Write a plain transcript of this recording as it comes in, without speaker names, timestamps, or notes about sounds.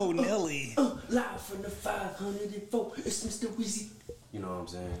from the 504. It's Mr. Weezy. You know what I'm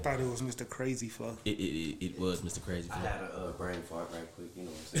saying? I thought it was Mr. Crazy Flow. It was Mr. Crazy Flow. I had a brain fart right quick. You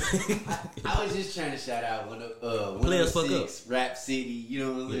know what I'm saying? I was just trying to shout out one of Players Fuck the 6, Rap City. You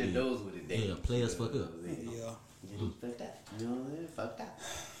know what I'm saying? Yeah. Those were the days. Yeah, Players Fuck Up. Yeah. Fucked up. You know what I'm saying? Fucked up.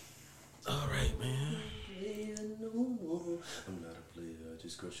 All right, man. I'm not a player. I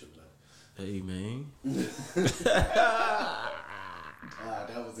just crush your life. Hey, man.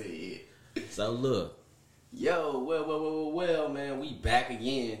 That was it. So look. Yo, well, man, we back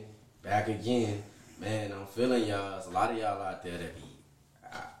again. Man, I'm feeling y'all. There's a lot of y'all out there that be,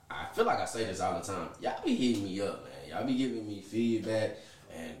 I feel like I say this all the time. Y'all be hitting me up, man. Y'all be giving me feedback,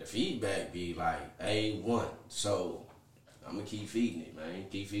 and the feedback be like A1. So, I'm going to keep feeding it, man.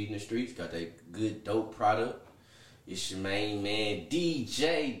 Keep feeding the streets. Got that good, dope product. It's your main man,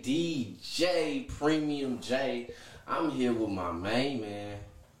 DJ Premium J. I'm here with my main man,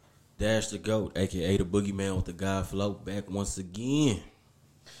 Dash the GOAT, a.k.a. the Boogeyman with the God Flow, back once again.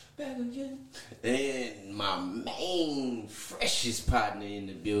 Back again. And my main freshest partner in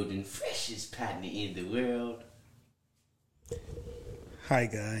the building, freshest partner in the world. Hi,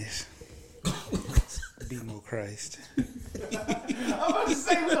 guys. Bemo Christ. I'm about to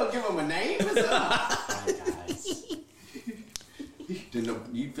say, we don't give him a name. What's up? Hi, guys.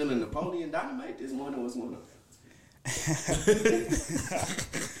 You feeling Napoleon Dynamite this morning? What's going on?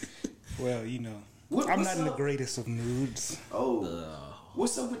 Well, you know, What's I'm not in the up? greatest of moods. Oh,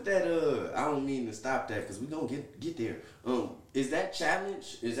 what's up with that? I don't mean to stop that because we gonna get there. Is that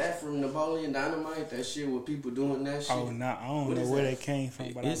challenge? Is that from Napoleon Dynamite? That shit with people doing that shit? Oh, no, I don't What know is where that? they came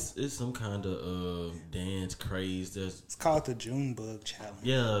from, but It's some kind of dance craze. it's called the Junebug Challenge.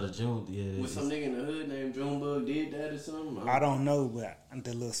 Yeah, the June. Yeah, With some nigga in the hood named Junebug did that or something? I don't know, but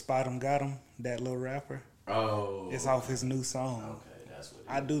the little Spot 'em Got 'em, that little rapper, Oh, it's off his new song. Okay, that's what.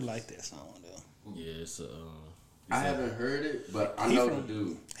 I do like that song, though. yeah. It's I haven't heard it, but I He know from- the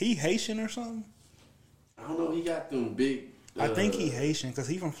dude. He Haitian or something? I don't know. He got them big. I think he Haitian because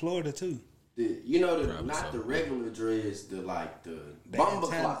he from Florida, too. You know, Probably not so. the regular dreads, the The bomber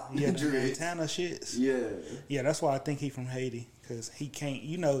antenna- clock Yeah, the dreads. antenna shits. Yeah. Yeah, that's why I think he from Haiti, because he can't,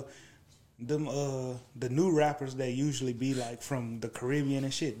 you know, them the new rappers that usually be like from the Caribbean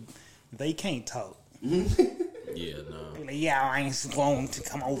and shit, they can't talk. yeah, no. Like, yeah, I ain't going to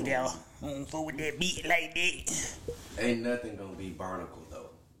come over there go with that beat like that. Ain't nothing gonna be Barnacle though.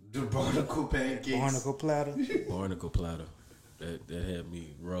 The Barnacle pancakes. Barnacle platter. Barnacle platter. That had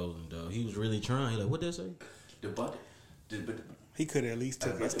me rolling, though. He was really trying. He like, what that say? The butter. He could have at least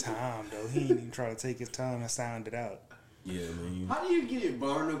took his time though. He didn't even try to take his time and sound it out. Yeah, man. How do you get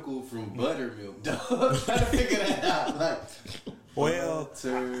Barnacle from buttermilk, dog? Try to figure that out. Like, Well,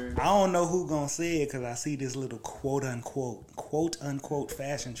 butter. I don't know who gonna say it because I see this little quote unquote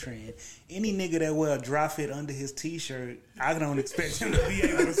fashion trend. Any nigga that wear a dry fit under his t-shirt, I don't expect him to be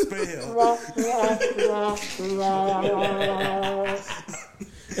able to spell.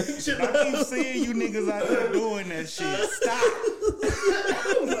 I keep seeing you niggas out there doing that shit. Stop.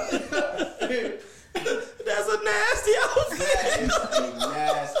 That's a nasty outfit. That is a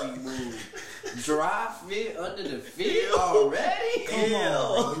nasty move. Dry fit under the fit already? Come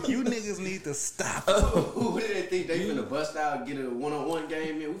on, bro. You niggas need to stop. Who did they think they finna bust out, get a one-on-one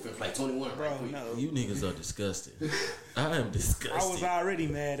game in? We finna play 21 Bro, right quick. no. You niggas are disgusting. I am disgusted. I was already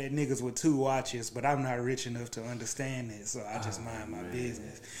mad at niggas with 2 watches, but I'm not rich enough to understand it, so I just mind my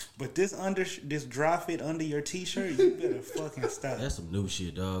business. But this dry fit under your t-shirt, you better fucking stop. That's some new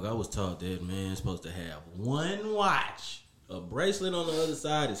shit, dog. I was taught that man's supposed to have one watch. A bracelet on the other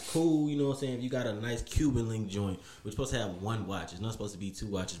side is cool, you know what I'm saying? If you got a nice Cuban link joint, we're supposed to have one watch. It's not supposed to be 2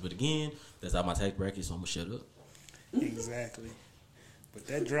 watches. But again, that's out my tax bracket, so I'm gonna shut up. Exactly. But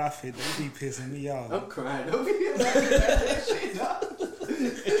that dry fit, they be pissing me off. I'm crying over here laughing at that shit, dog.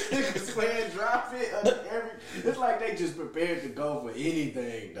 Niggas wearing dry fit under every. It's like they just prepared to go for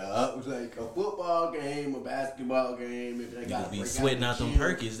anything, dog. Like a football game, a basketball game. If they got Niggas be sweating out them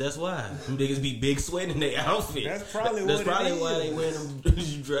Perkins. That's why. Them niggas be big sweating in their outfit. That's probably That's what probably it why is. they wear them.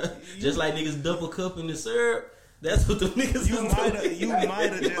 Just like niggas dump a cup in the syrup. That's what the niggas You is might doing.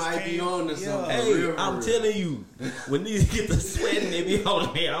 have just might be came, on to something. Hey, Real, I'm real. telling you, when these get the sweating, they be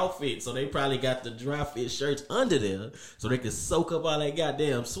on their outfit. So they probably got the dry fit shirts under there so they can soak up all that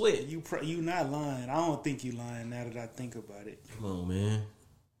goddamn sweat. You not lying. I don't think you lying now that I think about it. Come on, man.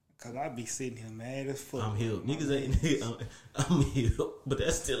 Cause I be sitting here mad as fuck. I'm healed. Niggas ain't. I'm healed, but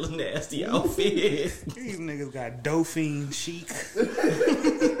that's still a nasty outfit. These niggas got Dauphine chic.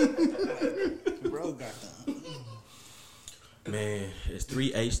 Bro got them. Man, it's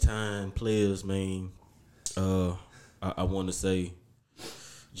 3 H-time players, man. I want to say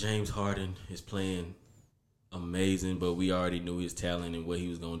James Harden is playing amazing, but we already knew his talent and what he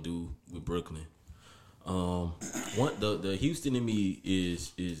was gonna do with Brooklyn. The Houston in me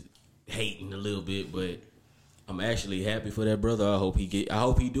is hating a little bit, but I'm actually happy for that brother. I hope he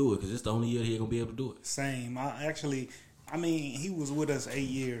do it because it's the only year he gonna be able to do it. Same. I mean, he was with us 8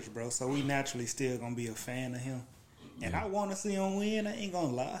 years, bro. So we naturally still gonna be a fan of him. And I want to see him win. I ain't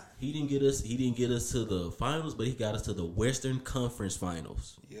gonna lie. He didn't get us to the finals, but he got us to the Western Conference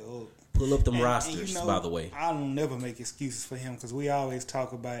Finals. Yo. Pull up them And rosters, by the way. I don't never make excuses for him because we always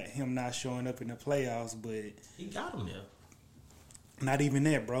talk about him not showing up in the playoffs, but He got him there. not even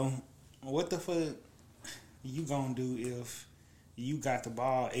that, bro. What the fuck you gonna do if you got the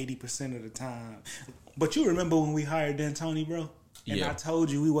ball 80% of the time? But you remember when we hired D'Antoni, bro? And Yeah. I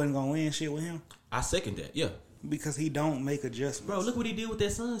told you we wasn't gonna win shit with him I second that. Yeah, because he don't make adjustments. bro. Look what he did with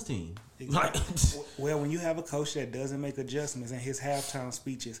that Suns team. Exactly. Well, when you have a coach that doesn't make adjustments and his halftime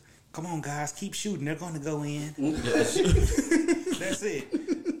speeches, come on, guys, keep shooting. They're going to go in. That's it.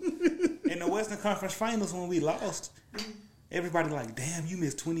 In the Western Conference Finals, when we lost, everybody like, damn, you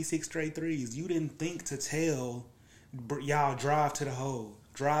missed 26 straight threes. You didn't think to tell y'all drive to the hole.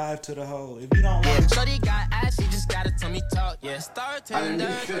 Drive to the hole. If you don't want, Shorty got ass, she just gotta tell me talk. Yeah, start I didn't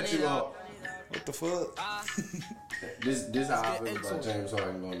tender. mean to cut you off. what the fuck? This how I feel about James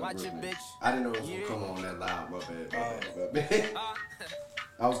Harden going to Watch it, Brooklyn. bitch. I didn't know it was gonna come on that loud. My bad.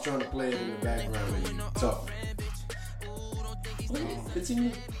 I was trying to play it in the background when you talk.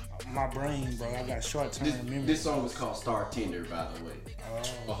 Continue. My brain, bro. I got short-term memory. This song was called Star Tender, by the way.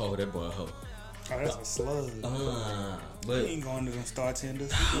 Oh, that boy, ho. Oh, that's a slug. But He ain't going to them star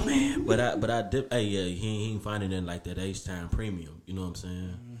tenders. But I dip. Hey, yeah, he ain't finding nothing like that H-Time premium. You know what I'm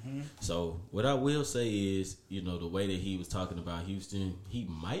saying? Mm-hmm. So what I will say is, you know, the way that he was talking about Houston, he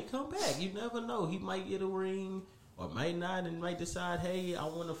might come back. You never know. He might get a ring or might not, and might decide, hey, I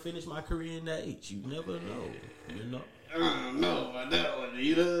want to finish my career in the H. You never know. You know. I don't know about that one.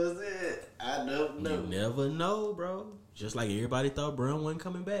 You know what I'm saying? I don't know. You never know, bro. Just like everybody thought Brown wasn't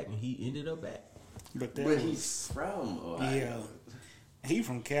coming back, and he ended up back. But that But was, he's from Ohio. yeah, he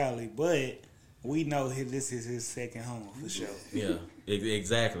from Cali, but we know this is his second home for sure. Yeah,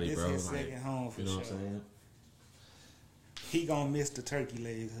 exactly, This bro. his Like, second home for you know sure. what I'm saying? He gonna miss the turkey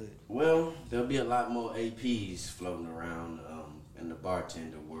leg hood. Well, there'll be a lot more APs floating around in the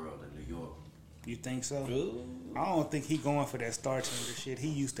bartender world in New York. You think so? I don't think he going for that star tender shit. He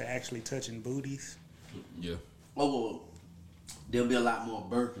used to actually touching booties. Yeah. Oh, well, there'll be a lot more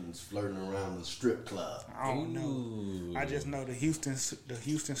Birkins flirting around the strip club. I don't know. I just know the Houston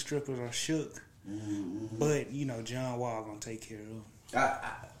strippers are shook. Mm-hmm. But you know John Wall gonna take care of them.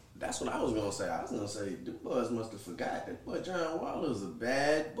 That's what I was gonna say. I was gonna say the boys must have forgot that boy John Wall was a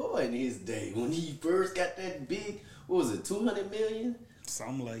bad boy in his day when he first got that big. What was it? 200 million.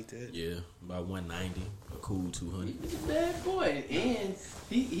 Something like that. Yeah, about 190, a cool 200. He was a bad boy, and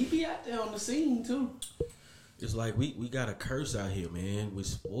he be out there on the scene too. It's like we got a curse out here, man, with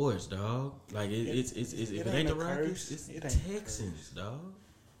sports, dog. Like if it ain't the a Rockets, curse. it's It the ain't a Texans, dog.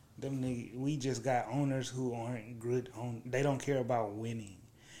 Them niggas, we just got owners who aren't good on. They don't care about winning,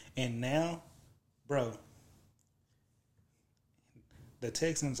 and now, bro, the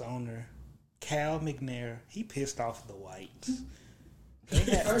Texans owner Cal McNair, he pissed off the whites.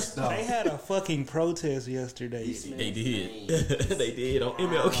 First off, They had a fucking protest yesterday, They did. They did on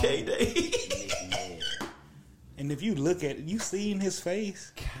MLK Day. and if you look at it, you see in his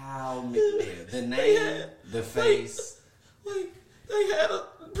face. Kyle McNair, the name, the face. Like they had a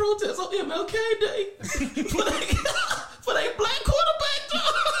protest on MLK Day for they black quarterback,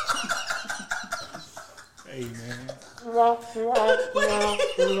 dog. Hey man,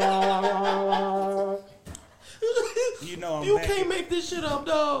 you know I'm You back. can't make this shit up,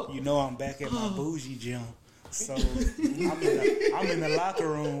 dog. You know I'm back at my bougie gym. So I'm in the locker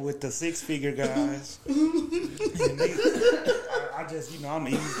room with the 6-figure guys. And I just, I'm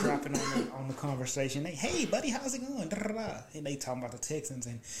eavesdropping on the conversation. They, hey buddy, how's it going? Da, da, da. And they talking about the Texans,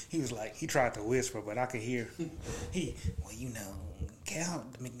 and he was like, he tried to whisper, but I could hear. Cal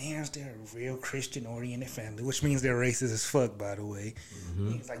McNair's, they're a real Christian-oriented family, which means they're racist as fuck, by the way.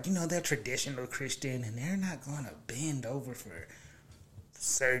 Mm-hmm. He's like, they're traditional Christian, and they're not going to bend over for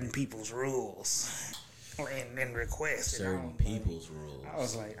certain people's rules and requests. Certain people's rules. I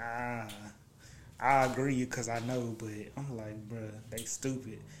was like, I agree because I know, but I'm like, bruh, they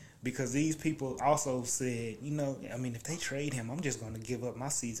stupid. Because these people also said, if they trade him, I'm just going to give up my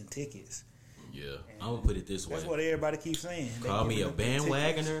season tickets. Yeah, I'm gonna put it this way. That's what everybody keeps saying. Call me a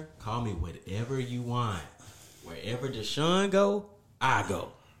bandwagoner. Call me whatever you want. Wherever Deshaun go, I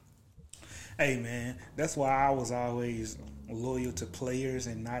go. Hey man, that's why I was always loyal to players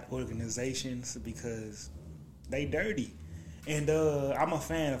and not organizations because they dirty. And I'm a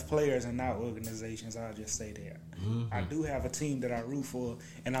fan of players and not organizations. I'll just say that. I do have a team that I root for,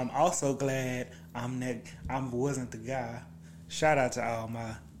 and I'm also glad I wasn't the guy. Shout out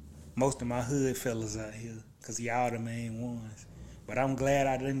to most of my hood fellas out here, cause y'all the main ones. But I'm glad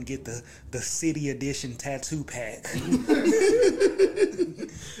I didn't get the City Edition tattoo pack.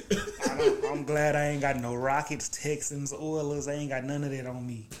 I'm glad I ain't got no Rockets, Texans, Oilers. I ain't got none of that on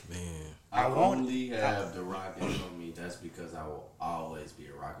me. Man. I only have the Rockets on me. That's because I will always be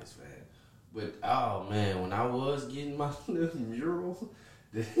a Rockets fan. But, oh, man, when I was getting my little mural,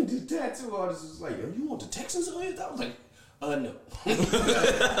 the tattoo artist was like, yo, you want the Texans on it? I was like, no.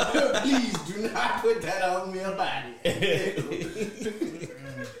 Please do not put that on me about it.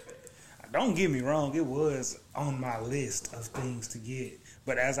 Don't get me wrong, it was on my list of things to get.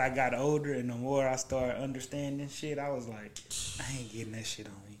 But as I got older and the more I started understanding shit, I was like, I ain't getting that shit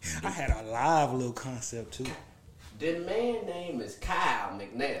on me. I had a live little concept too. The man name is Kyle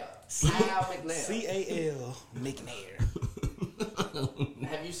McNair. Kyle McNair. C-A-L McNair.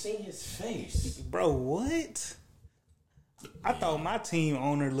 Have you seen his face? Bro, what? I thought my team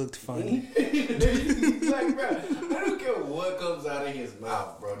owner looked funny. Like, bro, I don't care what comes out of his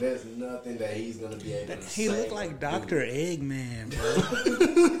mouth, bro. There's nothing that he's gonna be able to say. He looked like Dr. Eggman, bro.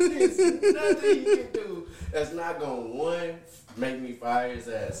 There's nothing he can do that's not gonna, one, make me fire his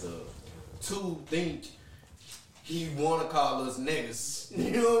ass up. Two, think he wanna call us niggas.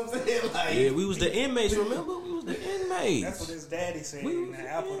 You know what I'm saying? Like, Yeah, we was the inmates, remember? We was the inmates. That's what his daddy said. We- The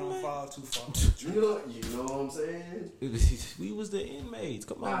apple don't fall too far. you know what I'm saying? We was the inmates.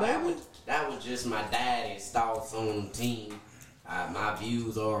 Come on, Nah, baby. that was just my daddy's thoughts on the team. My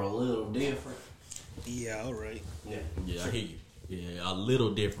views are a little different. Yeah, all right. Yeah. Yeah, I hear you. Yeah, a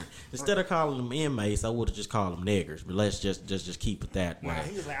little different. Instead of calling them inmates, I would have just called them niggers. But let's just keep it that way.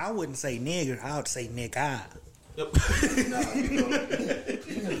 He was like, I wouldn't say nigger, I would say nigga. Nah, you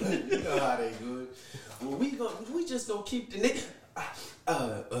know how they do it. Well, we just gonna keep the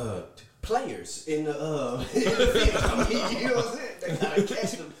players in the field. I mean, you know what I'm saying? They gotta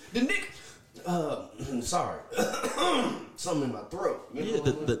catch them. The nigga. Sorry, something in my throat. You Yeah,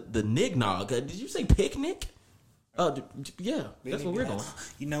 know the nignog. Did you say picnic? Yeah, that's what we're doing.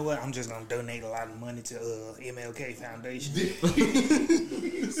 You know what? I'm just gonna donate a lot of money to MLK Foundation.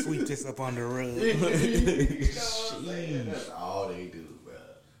 Sweep this up on the rug. You know what I'm saying? That's all they do, bro.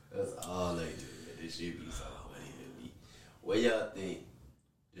 That's all they do. This shit be so funny to me. Where y'all think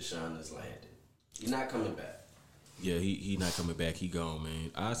Deshaun has landed? He's not coming back. Yeah, he not coming back. He gone,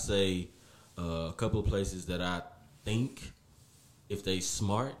 man. I say a couple of places that I think if they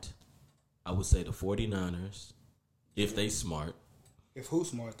smart, I would say the 49ers. If they smart. If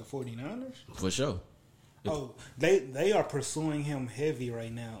who's smart, the 49ers? For sure. Oh, they are pursuing him heavy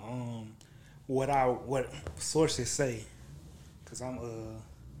right now. What sources say, because I'm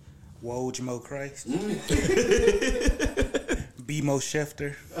Woj Mo Christ, B Mo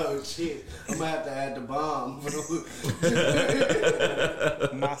Schefter. Oh shit! I'm gonna have to add the bomb.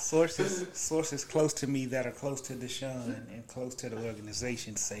 My sources close to me that are close to Deshaun and close to the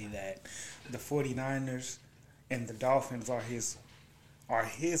organization say that the 49ers and the Dolphins are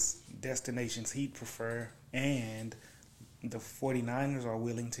his destinations he'd prefer, and the 49ers are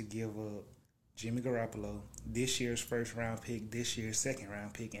willing to give up Jimmy Garoppolo, this year's first round pick, this year's second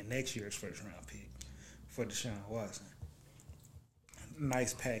round pick, and next year's first round pick for Deshaun Watson.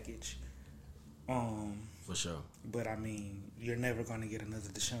 Nice package. For sure. But I mean, you're never going to get another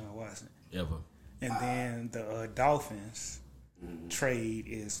Deshaun Watson. Ever. And then the Dolphins trade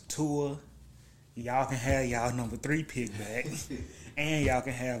is Tua. Y'all can have y'all number 3 pick back, and y'all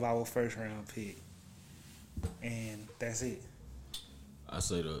can have our first round pick, and that's it. I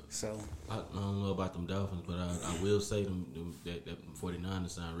say that. So I don't know about them Dolphins, but I will say that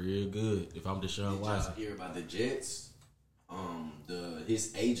 49ers sound real good. If I'm Deshaun Watson. Did y'all hear about the Jets?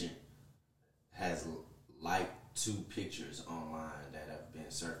 His agent has liked 2 pictures online that have been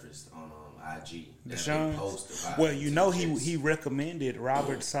surfaced on IG. Deshaun, well, you know he recommended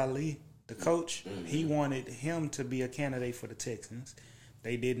Robert Saleh, the coach. He wanted him to be a candidate for the Texans.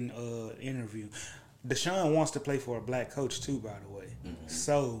 They didn't interview. Deshaun wants to play for a black coach too, by the way.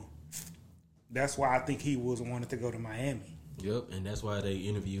 So that's why I think he wanted to go to Miami. Yep, and that's why they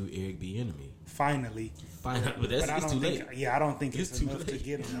interview Eric Bieniemy. Finally, But it's too late. I don't think it's too enough to late.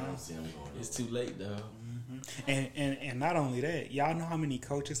 get him. It's too late, though. And not only that, y'all know how many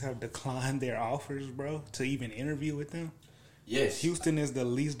coaches have declined their offers, bro, to even interview with them? Yes. Houston is the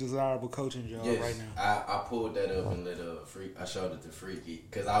least desirable coaching job right now. I pulled that up and I showed it to Freaky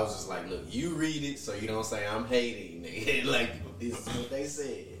because I was just like, look, you read it so you don't say I'm hating, nigga. Like, this is what they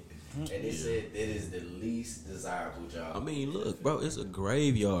said. And they said it is the least desirable job. I mean, look, bro, it's a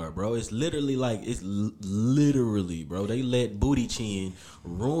graveyard, bro. It's literally like, literally, bro. They let Booty Chin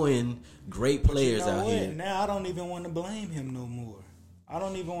ruin great players out here. Now I don't even want to blame him no more. I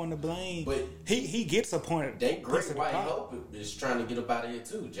don't even want to blame. But he gets a point. That Great White Hope is trying to get up out of here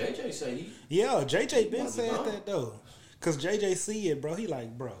too. JJ say he. Yeah, JJ been said that though, cause JJ see it, bro. He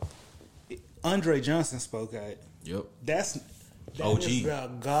like, bro. Andre Johnson spoke out. Yep. That OG. is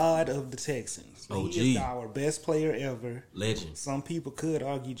the god of the Texans. OG. He is our best player ever. Legend. Some people could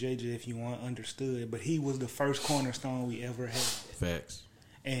argue JJ if you want understood, but he was the first cornerstone we ever had. Facts.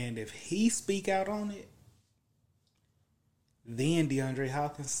 And if he speak out on it, then DeAndre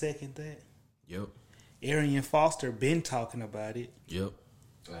Hopkins second that. Yep. Arian Foster been talking about it. Yep.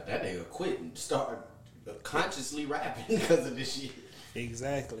 Like that nigga quit and start consciously rapping because of this shit.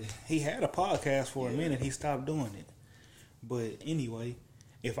 Exactly. He had a podcast for a minute. He stopped doing it. But anyway,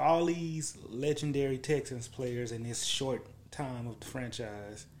 if all these legendary Texans players in this short time of the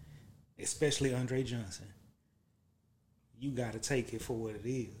franchise, especially Andre Johnson, you got to take it for what it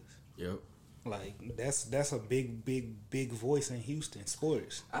is. Yep. Like, that's a big voice in Houston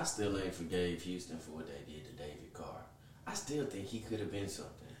sports. I still ain't forgave Houston for what they did to David Carr. I still think he could have been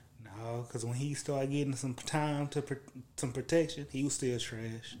something. No, because when he started getting some time some protection, he was still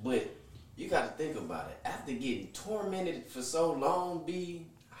trash. But you got to think about it. After getting tormented for so long,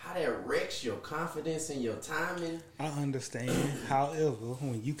 how that wrecks your confidence and your timing. I understand. However,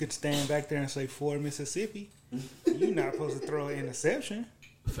 when you could stand back there and say Ford, Mississippi, you're not supposed to throw an interception.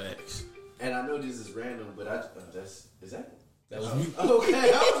 Facts. And I know this is random, but is that? That was me.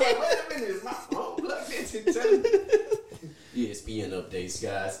 Okay, I was like, wait a minute, is my phone plugged into ESPN updates,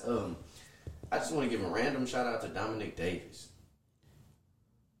 guys. I just want to give a random shout out to Dominic Davis.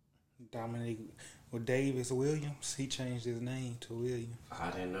 Davis Williams, he changed his name to Williams. I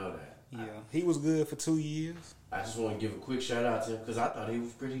didn't know that. Yeah, he was good for 2 years. I just want to give a quick shout out to him because I thought he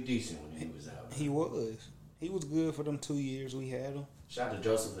was pretty decent when he was out. He was. He was good for them 2 years we had him. Shout out to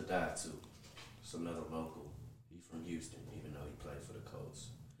Joseph Haddad, too. It's another local. He's from Houston, even though he played for the Colts.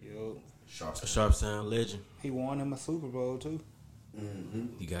 Yo, Sharp sound legend. he won him a Super Bowl, too.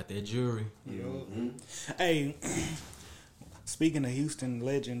 Mm-hmm. He got that jury. Yo. Mm-hmm. Hey, speaking of Houston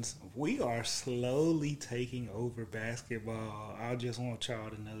legends, we are slowly taking over basketball. I just want y'all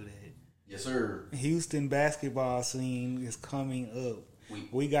to know that. Yes, sir. Houston basketball scene is coming up.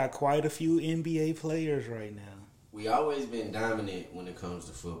 We got quite a few NBA players right now. We always been dominant when it comes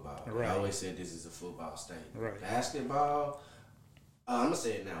to football. Right. I always said this is a football state. Right. Basketball, I'm going to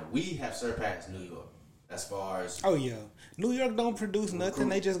say it now. We have surpassed New York as far as... Oh, yeah. New York don't produce nothing.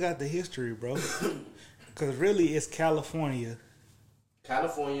 They just got the history, bro. Because really, it's California.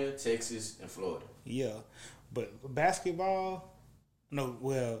 California, Texas, and Florida. Yeah. But basketball,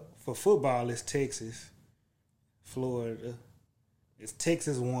 for football, it's Texas, Florida. It's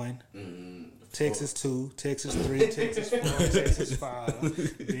Texas 1, Texas 2, Texas 3, Texas 4, Texas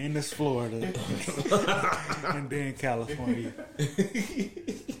 5. Then it's Florida. And then California.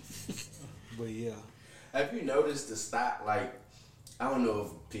 But yeah. Have you noticed the style? Like, I don't know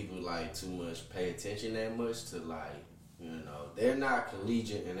if people like too much pay attention that much to they're not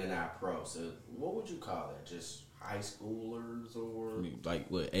collegiate and they're not pro. So what would you call that? Just high schoolers or like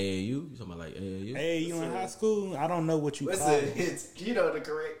what? AAU? You talking about like AAU? AAU in high school? I don't know what you call it. It's the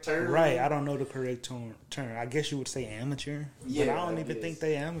correct term, right? I don't know the correct term. I guess you would say amateur. Yeah, but I don't even think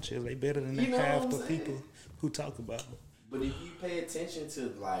they amateurs. They better than half the people who talk about them. But if you pay attention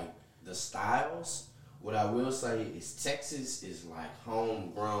to like the styles, what I will say is Texas is like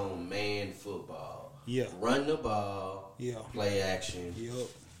homegrown man football. Yeah. Run the ball. Yeah. Play action. Yep.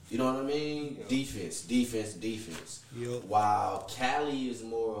 You know what I mean? Yep. Defense. Yep. While Cali is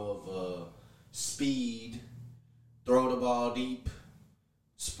more of a speed, throw the ball deep,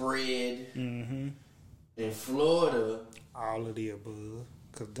 spread. Mm-hmm. In Florida, all of the above.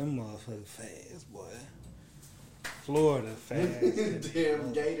 Because them motherfuckers fast, boy. Florida fast. That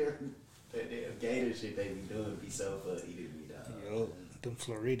damn Gator shit they be doing be so funny to me, dog. Yo, them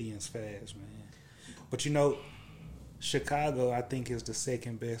Floridians fast, man. But Chicago, I think, is the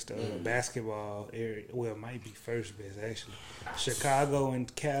second best basketball area. Well, it might be first best, actually. Chicago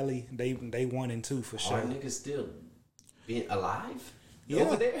and Cali, they 1 and 2 for sure. Are niggas still being alive Yeah.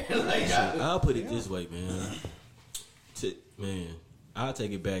 over there? I'll put it this way, man. I'll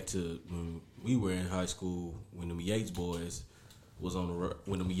take it back to when we were in high school, when them Yates boys was on the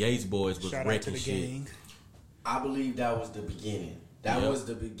when them Yates boys was Shout out to wrecking the shit. gang. I believe that was the beginning. That was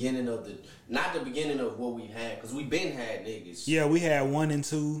the beginning of not the beginning of what we had, because we been had niggas. Yeah, we had 1 and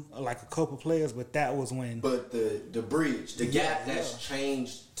 2, like a couple players, but that was when. But the bridge, the gap that's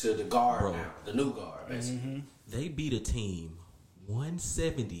changed to the guard now, the new guard, basically. Mm-hmm. They beat a team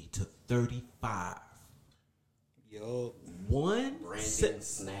 170-35. Yo. Brandon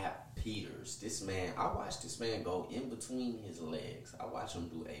Snap Peters. This man, I watched this man go in between his legs. I watched him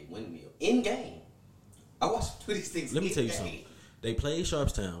do a windmill in game. I watched him do these things. Let me tell you something. They played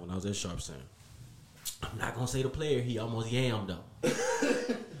Sharpstown when I was at Sharpstown. I'm not gonna say the player. He almost yammed them.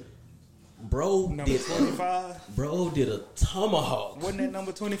 Bro Number 25? Bro did a tomahawk. Wasn't that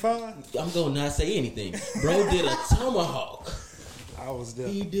number 25? I'm gonna not say anything. Bro did a tomahawk. I was there.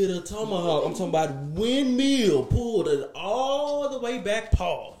 He did a tomahawk. I'm talking about windmill. Pulled it all the way back.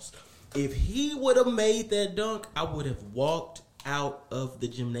 Pause. If he would have made that dunk, I would have walked out of the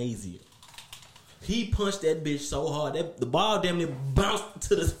gymnasium. He punched that bitch so hard that the ball damn near bounced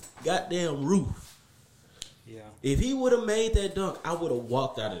to the goddamn roof. Yeah. If he would have made that dunk, I would have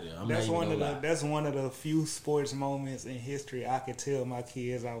walked out of there. That's one of the few sports moments in history I could tell my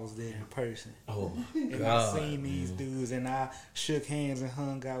kids I was there in person. Oh my and God. I seen these dudes and I shook hands and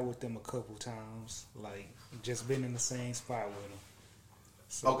hung out with them a couple times. Like, just been in the same spot with them.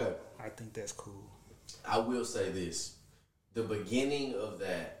 So Okay. I think that's cool. I will say this. The beginning of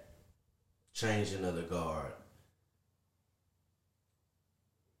that changing of the guard,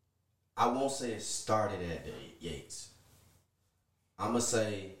 I won't say it started at the Yates. I'm going to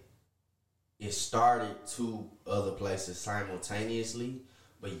say it started 2 other places simultaneously,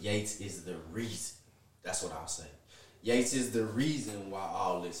 but Yates is the reason. That's what I'll say. Yates is the reason why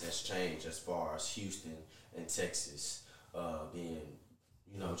all this has changed as far as Houston and Texas being,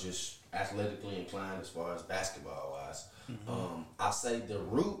 just athletically inclined as far as basketball-wise. Mm-hmm. I say the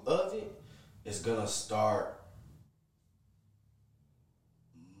root of it is going to start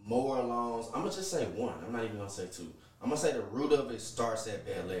more along. I'm going to just say 1. I'm not even going to say 2. I'm going to say the root of it starts at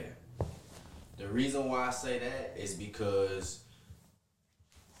Bel Air. The reason why I say that is because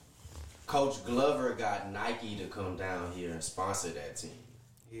Coach Glover got Nike to come down here and sponsor that team.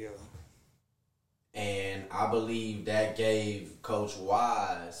 Yeah. And I believe that gave Coach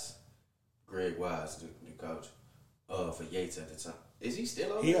Wise, Greg Wise, the coach, for Yates at the time. Is he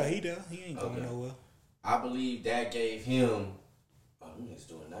still over there? Yeah, he does. He ain't going nowhere. I believe that gave him, we need to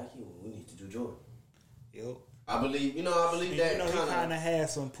do Nike, we need to do Jordan. Yep. I believe that he kind of had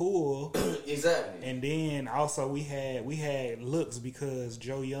some pull. Exactly. And then also we had looks because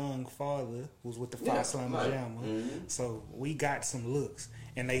Joe Young father was with the Phi Slama Jama. Mm-hmm. So we got some looks.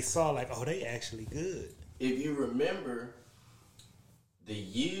 And they saw like, oh, they actually good. If you remember, the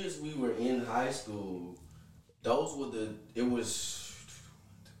years we were in high school, those were it was,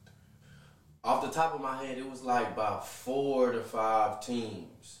 off the top of my head, it was like about 4 to 5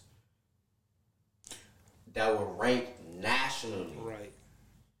 teams that were ranked nationally. Right.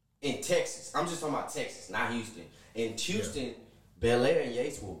 In Texas. I'm just talking about Texas, not Houston. In Houston, Bel Air and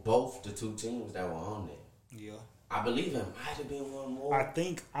Yates were both the 2 teams that were on there. Yeah. I believe it might have been one more. I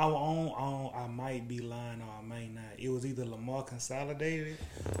think I might be lying or I may not. It was either Lamar Consolidated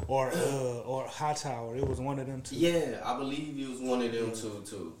or Hightower. It was one of them 2. Yeah, I believe it was one of them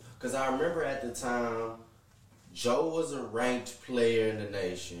too. Because I remember at the time, Joe was a ranked player in the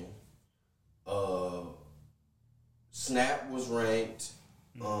nation. Snap was ranked.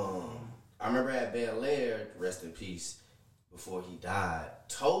 I remember at Bel Air, rest in peace, before he died,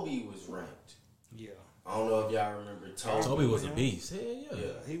 Toby was ranked. Yeah. I don't know if y'all remember Toby. Toby was a beast. Hell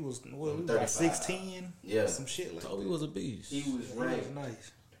yeah. He was, about 16? Yeah. Some shit like Toby was a beast. He was ranked. He was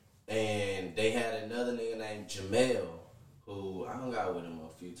nice. And they had another nigga named Jamel, who I hung out with him a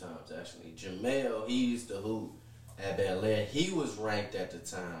few times actually. Jamel, he used to hoop at Bel Air. He was ranked at the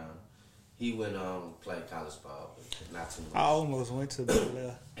time. He went on to play college ball, but not too much. I almost went to Bel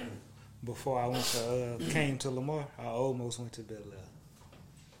Air before I went to came to Lamar. I almost went to Bel Air.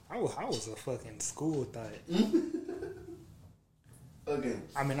 I was a fucking school thought. Okay.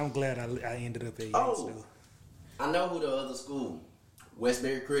 I mean, I'm glad I ended up at Yates though. I know who the other school,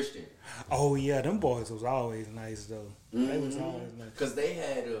 Westbury Christian. Oh yeah, them boys was always nice though. Mm-hmm. They was always nice. Cause they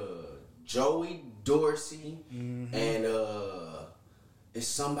had Joey Dorsey and it's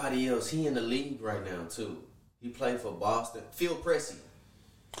somebody else. He in the league right now too. He played for Boston. Phil Pressey.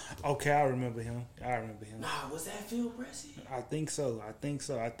 Okay, I remember him. Nah, was that Phil Pressey? I think so. I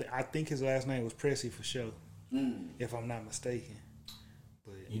think his last name was Pressey for sure, if I'm not mistaken.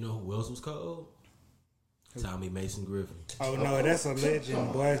 But you know who else was cold? Tommy Mason Griffin. Oh no, that's a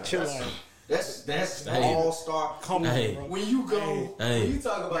legend, boy. Chill out. That's Hey. all star. Come on, Hey. bro. When you go, Hey. when you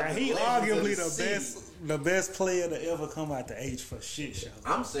talk about Now, the he legends of arguably city, the best player to ever come out the H for shit show.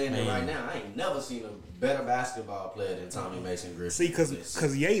 I'm saying it Man. right now. I ain't never seen a better basketball player than Tommy Mason Griffin. See,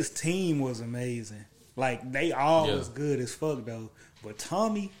 cause Yates' team was amazing. Like they all Yeah. was good as fuck though. But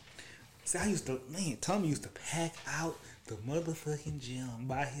Tommy, see, Tommy used to pack out the motherfucking gym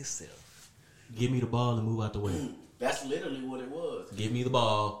by himself. Give me the ball and move out the way. That's literally what it was. Give me the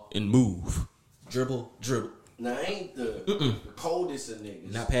ball and move. Dribble. Now I ain't the coldest of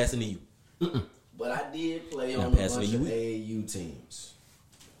niggas, Not passing to you. but I did play Not on a passing bunch to of you. AAU teams,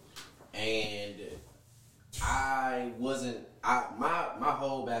 and I wasn't. My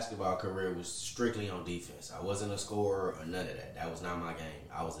whole basketball career was strictly on defense. I wasn't a scorer or none of that. That was not my game.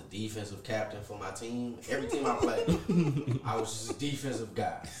 I was a defensive captain for my team. Every team I played, I was just a defensive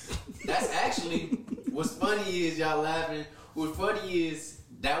guy. That's actually what's funny is y'all laughing. What's funny is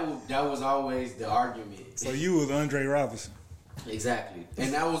that was always the argument. So you was Andre Robinson. Exactly,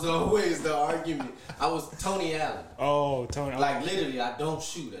 and that was always the argument. I was Tony Allen. Oh, Tony. Like literally, I don't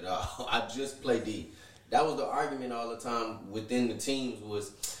shoot at all. I just play D. That was the argument all the time within the teams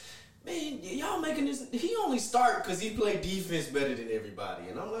was, man, y'all making this. He only start because he play defense better than everybody,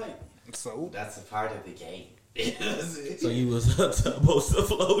 and I'm like, So that's a part of the game. So you was a supposed to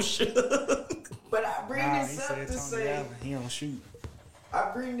flow shit. But I bring nah, he this up said to Tony say, Allen. He don't shoot. I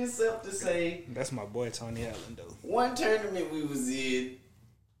bring this up to say, That's my boy Tony Allen though. one tournament we was in,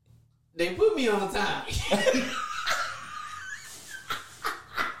 they put me on time.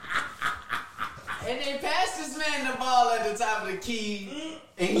 And they passed this man the ball at the top of the key,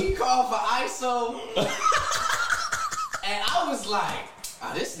 and he called for ISO. And I was like,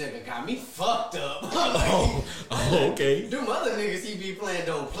 oh, this nigga got me fucked up. Okay. Them other niggas he be playing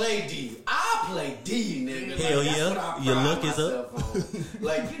don't play D. I play D, nigga. Hell that's yeah. what I Your pride luck is up. myself on.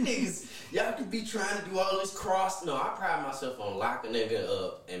 Like, you niggas, y'all could be trying to do all this cross. No, I pride myself on locking a nigga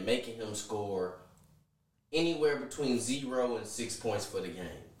up and making him score anywhere between 0 and 6 points for the game.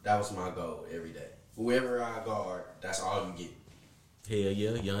 That was my goal every day. Whoever I guard, that's all you get. Hell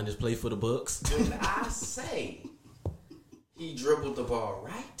yeah. Y'all just play for the Bucks. When I say he dribbled the ball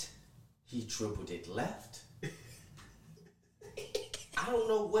right, he dribbled it left. I don't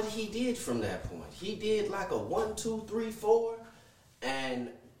know what he did from that point. He did like a 1, 2, 3, 4, and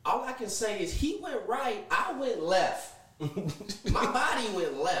all I can say is he went right, I went left. My body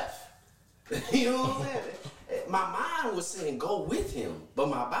went left. You know what I'm saying? My mind was saying go with him, but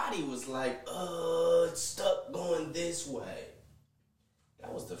my body was like, it's stuck going this way.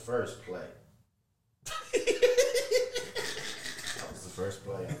 That was the first play. That was the first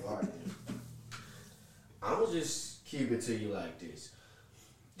play I guarded him. I'm gonna just keep it to you like this.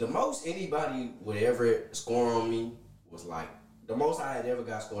 The most anybody would ever score on me was like, the most I had ever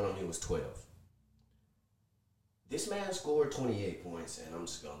got scored on me was 12. This man scored 28 points, and I'm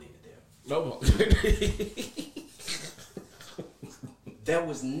just gonna leave it there. No. There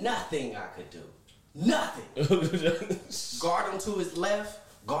was nothing I could do. Nothing. Guard him to his left,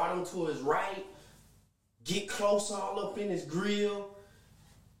 guard him to his right, get close all up in his grill.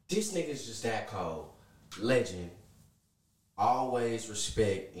 This nigga's just that cold. Legend. Always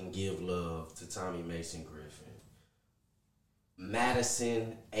respect and give love to Tommy Mason Griffin.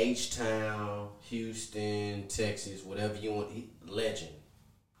 Madison, H-Town, Houston, Texas, whatever you want. Legend.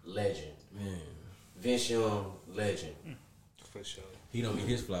 Legend. Man. Vince Young, legend. For sure. He don't get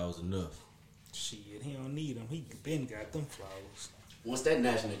his flowers enough. Shit, he don't need them. He been got them flowers. Once that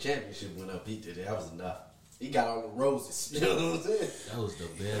national championship went up, he did it. That was enough. He got all the roses. You know what I'm saying? That was the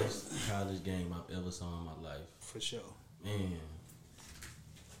best college game I've ever saw in my life. For sure. Man.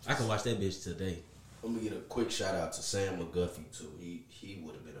 I can watch that bitch today. I'm gonna get a quick shout out to Sam McGuffey too. He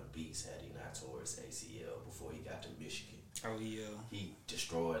would have been a beast had he not tore his ACL before he got to Michigan. Oh yeah. He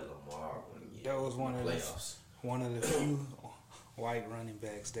destroyed Lamar one year. That was one in of the the playoffs. One of the few white running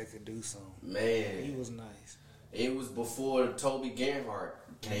backs that could do something. Man, He was nice. it was before Toby Gerhardt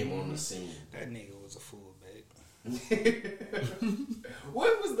came on the scene. That nigga was a fullback.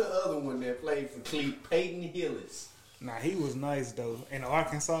 What was the other one that played for Cleveland? Peyton Hillis. Nah, he was nice though. In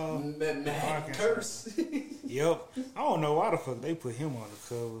Arkansas. Man, Arkansas. curse. Yep. I don't know why the fuck they put him on the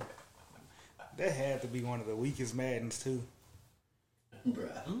cover. That had to be one of the weakest Maddens too.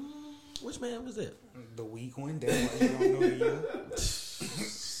 Bruh. Which man was that? The weak one. That's why you don't know the year.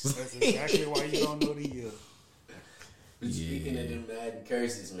 That's exactly why you don't know the year. Speaking of them Madden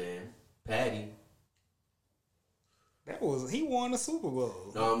curses, man, Patty. He won the Super Bowl.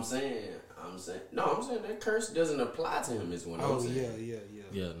 No, I'm saying that curse doesn't apply to him. Is what I'm Oh saying. yeah.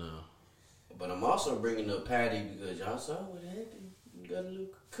 Yeah, no. But I'm also bringing up Patty because y'all saw what happened. You got a little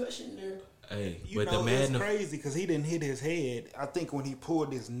concussion there. Hey, You but know, the it's madness. crazy because he didn't hit his head. I think when he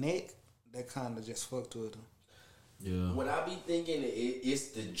pulled his neck, that kind of just fucked with him. Yeah. What I be thinking, it's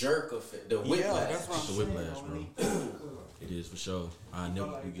the jerk effect, the whiplash. Yeah, that's what I'm The saying. whiplash, When bro. It is for sure. I he never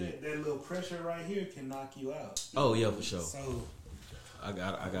go like forget. that little pressure right here can knock you out. Oh yeah, for sure. So I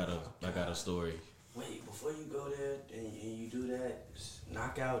got a story. Wait, before you go there and you do that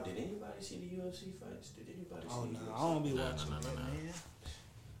knockout, did anybody see the UFC fights? Did anybody see oh the no, UFC? I don't be Nah, watching nah, that, nah. man.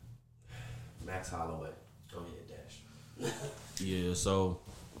 Max Holloway. Go ahead, Dash. Yeah, so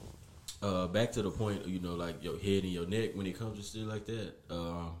back to the point, you know, like your head and your neck when it comes to shit like that.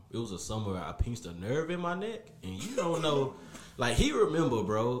 It was a summer I pinched a nerve in my neck, and you don't know, like he remember,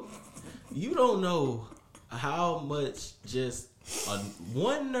 bro. You don't know how much just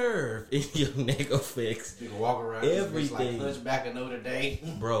one nerve in your neck affects, You can walk around everything. like Hunchback of Notre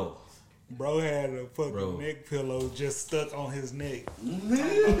Dame. bro. Bro had a fucking Bro. neck pillow just stuck on his neck.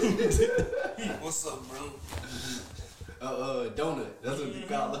 What's up, bro? Donut. That's what you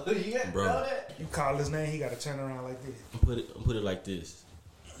call it. You got Bro. donut? You call his name, he got to turn around like this. Put it like this,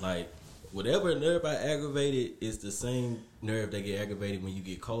 like whatever nerve I aggravated is the same nerve that get aggravated when you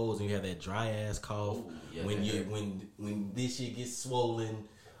get colds and you have that dry ass cough. Ooh, yeah, when that you hurt. when this shit gets swollen,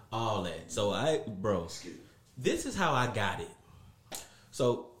 all that. So this is how I got it.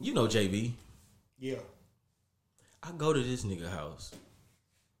 So you know JV, Yeah. I go to this nigga house.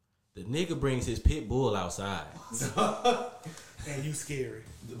 The nigga brings his pit bull outside. And you scary.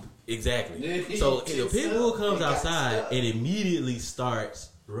 Exactly. So the pit bull comes outside and immediately starts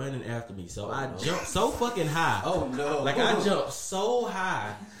running after me. So I jump so fucking high. Oh no. Like I jumped so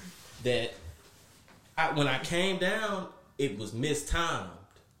high that when I came down, it was mistimed.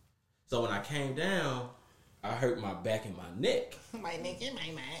 So when I came down, I hurt my back and my neck. My neck and my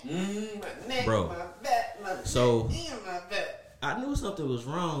back. My neck, Bro. my back, my So- neck, and my back. I knew something was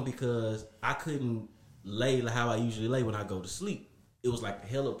wrong because I couldn't lay how I usually lay when I go to sleep. It was like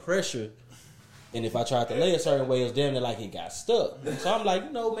hella pressure. And if I tried to lay a certain way, it was damn near like it got stuck. So I'm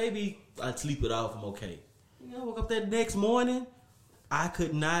like, maybe I'd sleep it off. I'm okay. I woke up that next morning. I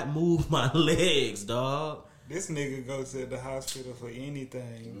could not move my legs, dog. This nigga goes to the hospital for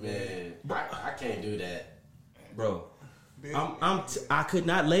anything. Man, I can't do that. Bro, This- I could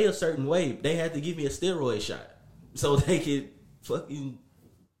not lay a certain way. They had to give me a steroid shot so they could fucking,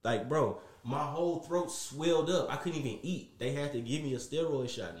 like, bro, my whole throat swelled up. I couldn't even eat. They had to give me a steroid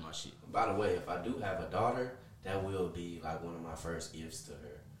shot in my shit. By the way, if I do have a daughter, that will be like one of my first gifts to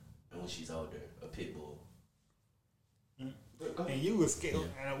her. And when she's older, a pit bull. Go ahead. And you was scared.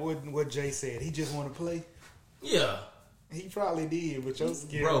 And what Jay said, he just want to play. Yeah, He probably did, but you're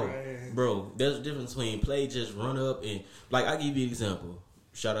scared. bro. There's a difference between play, just run up and like. I give you an example.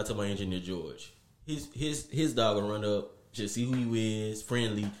 Shout out to my engineer George. His dog will run up, just see who he is,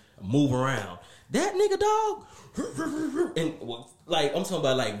 friendly, move around. That nigga dog, and like I'm talking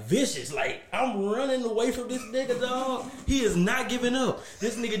about like vicious. Like I'm running away from this nigga dog. He is not giving up.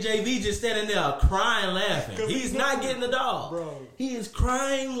 This nigga JV just standing there crying, laughing. He's not getting the dog. Bro. He is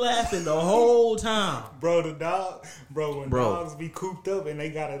crying, laughing the whole time. Bro, the dog, when Bro. dogs be cooped up and they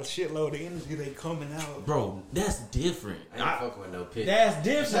got a shitload of energy, they coming out. Bro, that's different. I ain't fucking with no pit. That's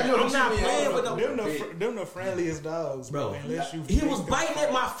different. I know I'm what not you mean. playing with no. Them the friendliest dogs, Bro, Unless you he was freak biting them.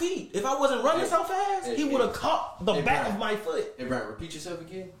 at my feet. If I wasn't running so fast, Hey, he would have caught the hey, back Brian. of my foot. Hey, Brian, repeat yourself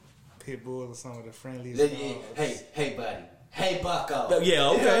again. Pit bulls are some of the friendliest Yeah, dogs. hey, buddy. Hey, Bucko. Yeah, You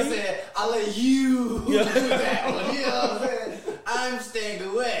know what okay. I'm saying? I'll let you do that one. You know what I'm saying? I'm staying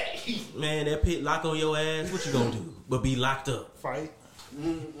away. Man, that pit lock on your ass. What you gonna do? But be locked up. Fight,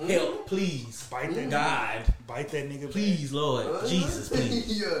 Help, please. bite that God, bite that nigga. please, Lord, Jesus,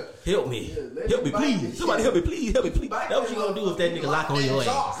 please. Yeah. Help me. Yeah, let Help me, me bite please. this Somebody shit. help me, please. Help me, please. Bite That's what that you gonna do if that nigga lock on your lock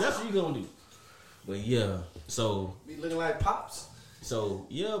that ass. jaw. That's what you gonna do. But yeah, so Be looking like Pops.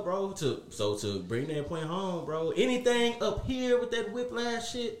 yeah, bro. To bring that point home, bro. Anything up here with that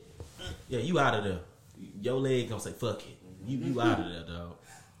whiplash shit, yeah, you out of there. Your leg gonna say fuck it. You out of there, dog.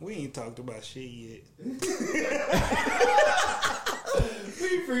 We ain't talked about shit yet.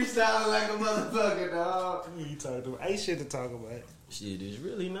 We freestyling like a motherfucker, dog. We ain't talked about. Ain't shit to talk about. Shit is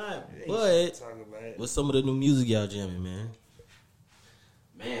really not. Ain't shit But to talk about. what's some of the new music y'all jamming, man?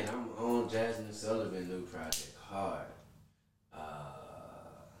 Man, I'm on Jasmine Sullivan new project hard.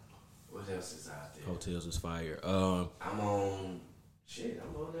 What else is out there? Hotels is fire. I'm on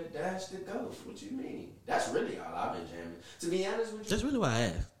that Dash the Ghost. What you mean? That's really all I've been jamming. To be honest with you, That's really why I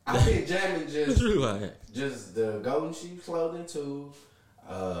asked. I've been jamming That's just really why I asked. the Golden Sheep Clothing too.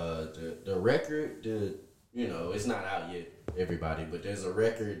 The record, it's not out yet, everybody, but there's a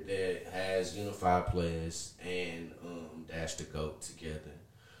record that has Unified Players and Dash the Goat together.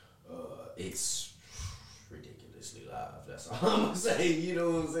 it's ridiculously live. That's all I'm gonna say. You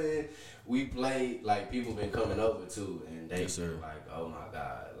know what I'm saying? We played, like, people been coming over too, and they been like, oh my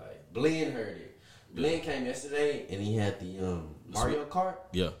god, like Blinn heard it. Blinn came yesterday and he had the Mario Kart.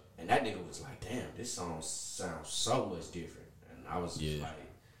 Yeah. And that nigga was like, damn, this song sounds so much different. And I was just like,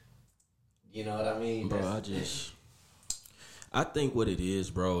 you know what I mean? Bro, I think what it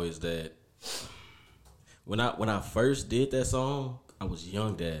is, bro, is that when I first did that song, I was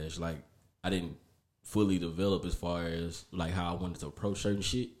young Dash. Like, I didn't fully develop as far as like how I wanted to approach certain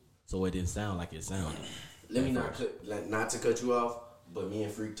shit. So it didn't sound like it sounded. Let me not to cut you off, but me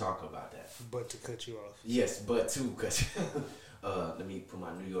and Freak talk about that. But to cut you off. Yes, but to cut you let me put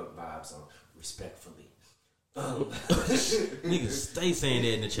my New York vibes on respectfully. Niggas stay saying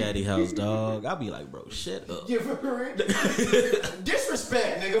that in the chatty house, dog. I be like, bro, shut up. Yeah, for real.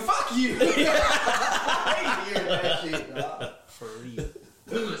 Disrespect, nigga. Fuck you. I ain't hearing that shit, dog. For real.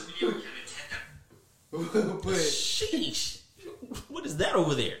 But sheesh. What is that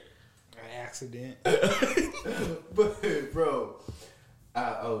over there? An accident. But bro,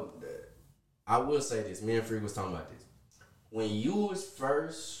 I will say this. Me and Freak was talking about this. When you was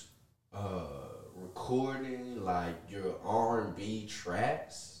first recording like your R&B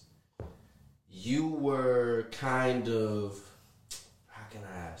tracks, you were kind of, how can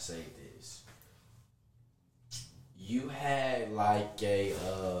I say this? You had like a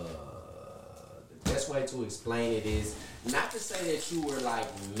the best way to explain it is not to say that you were like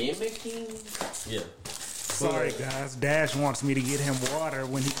mimicking. Yeah. Sorry, guys. Dash wants me to get him water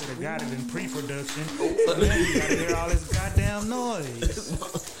when he could have got it in pre-production. Now you gotta hear all this goddamn noise.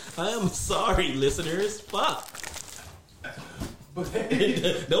 I am sorry, listeners. Fuck.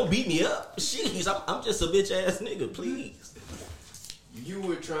 Don't beat me up. Jeez, I'm just a bitch ass nigga. Please. You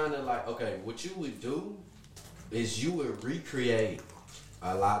were trying to like, okay, what you would do is you would recreate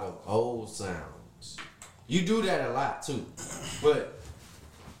a lot of old sounds. You do that a lot too, but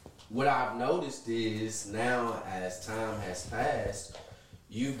what I've noticed is now as time has passed,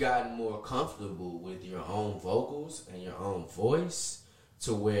 you've gotten more comfortable with your own vocals and your own voice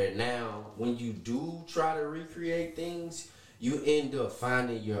to where now when you do try to recreate things, you end up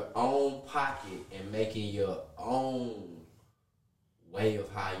finding your own pocket and making your own way of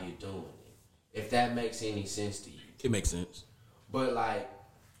how you're doing it. If that makes any sense to you. It makes sense. But like,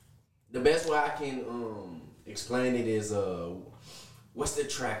 the best way I can explain it is what's the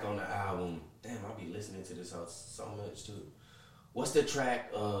track on the album? Damn, I'll be listening to this so much too. What's the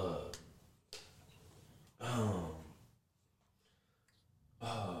track?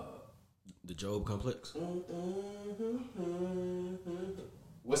 The Job Complex.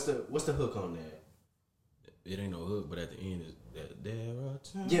 What's the hook on that? It ain't no hook, but at the end is that there are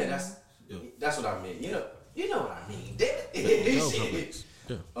times. Yeah, that's what I meant. You know what I mean. Job Complex.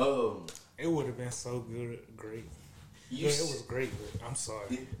 Yeah. It would have been so great. It was great, but I'm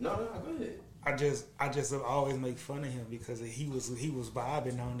sorry. No, go ahead. I just always make fun of him because he was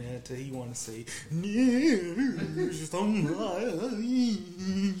vibing on there until he want to say,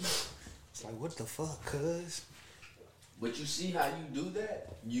 it's like, what the fuck, cuz? But you see how you do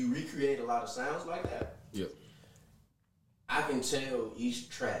that? You recreate a lot of sounds like that? Yep. I can tell each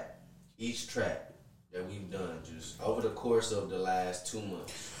track that we've done just over the course of the last 2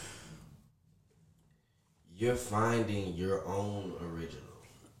 months, you're finding your own original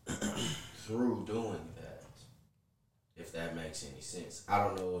through doing that. If that makes any sense. I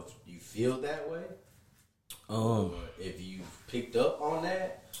don't know if you feel that way. Or if you've picked up on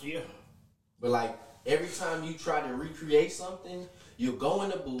that. Yeah. But like every time you try to recreate something, you'll go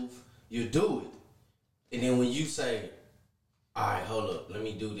in the booth, you do it. And then when you say, all right, hold up, let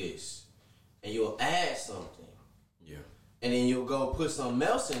me do this. And you'll add something. Yeah. And then you'll go put something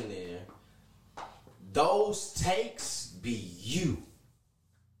else in there. Those takes be you.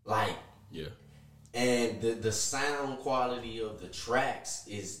 Like, yeah. And the sound quality of the tracks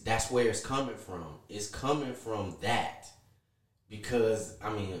that's where it's coming from. It's coming from that. Because,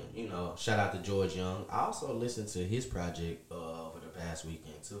 I mean, shout out to George Young. I also listened to his project over the past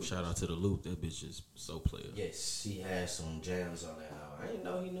weekend, too. Shout out to The Loop. That bitch is so player. Yes, he has some jams on that album. I didn't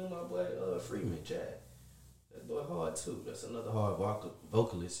know he knew my boy Freeman, Chad. That boy hard, too. That's another hard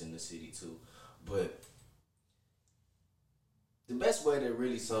vocalist in the city, too. But the best way to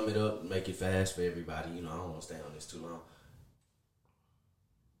really sum it up and make it fast for everybody, I don't want to stay on this too long.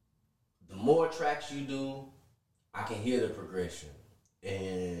 The more tracks you do, I can hear the progression.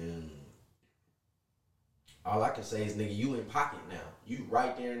 And all I can say is, nigga, you in pocket now. You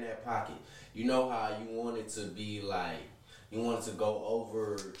right there in that pocket. You know how you want it to be like, you want it to go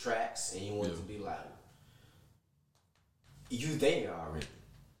over tracks and you want it to be like, you there already.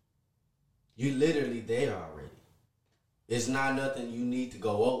 You literally there already. It's not nothing you need to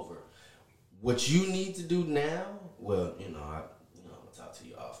go over. What you need to do now, well, I'm gonna talk to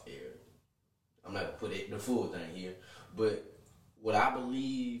you off air. I'm not gonna put the full thing here, but what I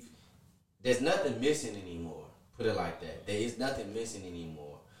believe, there's nothing missing anymore. Put it like that. There is nothing missing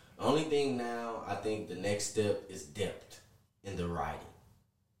anymore. The only thing now, I think the next step is depth in the writing.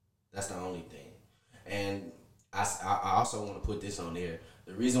 That's the only thing. And I also want to put this on there.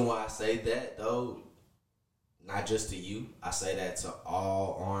 The reason why I say that, though, not just to you, I say that to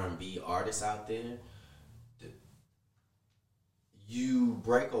all R&B artists out there. You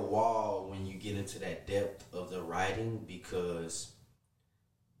break a wall when you get into that depth of the writing, because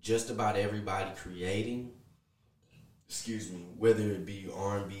just about everybody creating, whether it be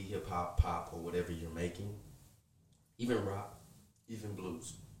R&B, hip hop, pop, or whatever you're making, even rock, even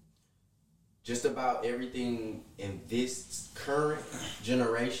blues, just about everything in this current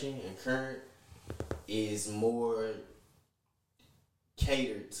generation and current is more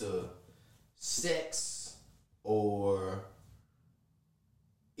catered to sex, or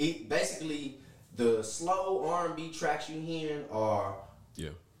it basically the slow R&B tracks you hearing are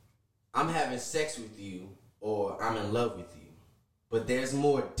I'm having sex with you or I'm in love with you. But there's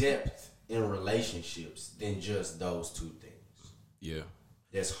more depth in relationships than just those two things. Yeah.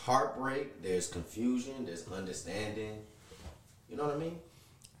 There's heartbreak, there's confusion, there's understanding. You know what I mean?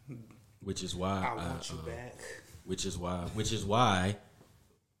 Which is why I want you back. Which is why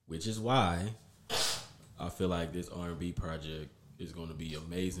I feel like this R&B project is going to be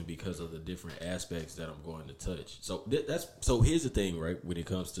amazing because of the different aspects that I'm going to touch. So so here's the thing, right? When it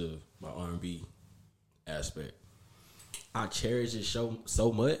comes to my R&B aspect, I cherish it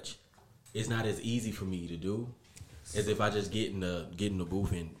so much. It's not as easy for me to do as if I just get in the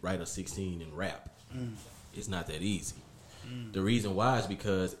booth and write a 16 and rap. It's not that easy. The reason why is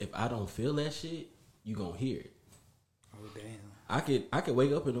because if I don't feel that shit, you gonna hear it. Oh damn! I could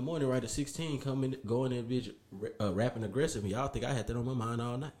wake up in the morning, write a 16, go in that bitch rapping aggressive, and y'all think I had that on my mind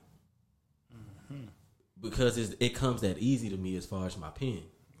all night. Because it comes that easy to me as far as my pen.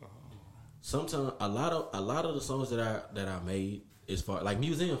 Sometimes a lot of the songs that I made, as far like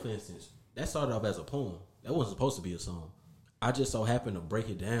Museum, for instance, that started off as a poem. That wasn't supposed to be a song. I just so happened to break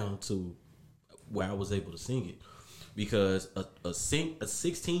it down to where I was able to sing it. Because a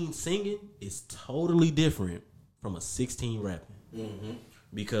 16 singing is totally different from a 16 rapping. Mm-hmm.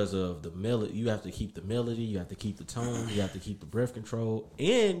 Because of the melody, you have to keep the melody, you have to keep the tone, you have to keep the breath control,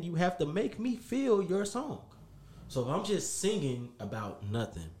 and you have to make me feel your song. So if I'm just singing about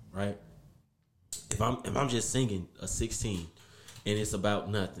nothing, right? If I'm just singing a 16 and it's about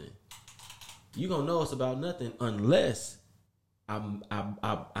nothing, you gonna know it's about nothing unless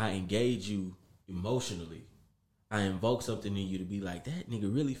I engage you emotionally. I invoke something in you to be like, that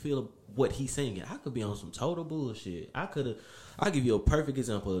nigga really feel what he's singing. I could be on some total bullshit. I'll give you a perfect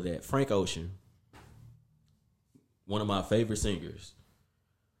example of that. Frank Ocean, one of my favorite singers.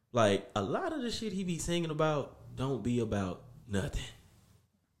 Like, a lot of the shit he be singing about don't be about nothing.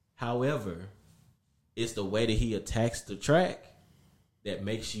 However, it's the way that he attacks the track that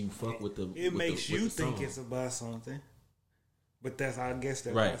makes you fuck with the It makes you think song. it's about something. But I guess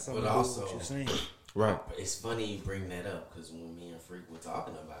that's right. not something But to do also, with what you're saying. Right. It's funny you bring that up, because when me and Freak were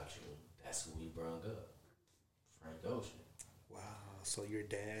talking about you, that's who we brung up. Frank Ocean. Wow. So you're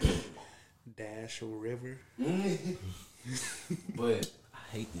Dash or River? But I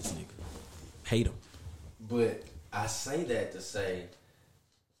hate this nigga. Hate him. But I say that to say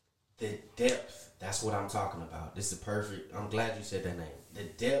the depth, that's what I'm talking about. This is perfect. I'm glad you said that name. The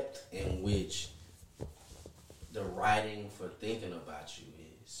depth in which the writing for Thinking About You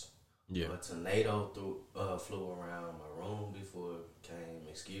is. Yeah. A tornado flew around my room before it came.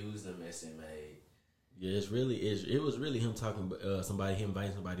 Excuse the mess it made. Yeah, it was really him talking him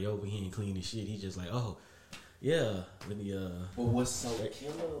inviting somebody over. He ain't clean his shit. He just like, oh, yeah, let me But what's so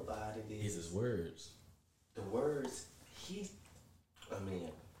killer about it is his words. The words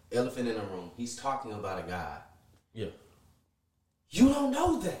elephant in the room. He's talking about a guy. Yeah. You don't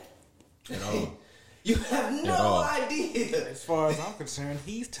know that At all. You have no idea. As far as I'm concerned,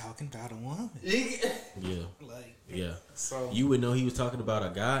 he's talking about a woman. Yeah. Like, Yeah. so You would know he was talking about a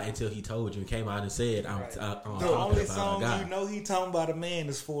guy until he told you and came out and said, I'm right. talking The only about song a guy. you know he talking about a man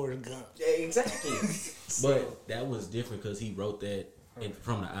is Forrest Gump. Exactly. But that was different because he wrote that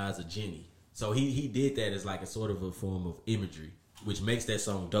from the eyes of Jenny. So he did that as like a sort of a form of imagery, which makes that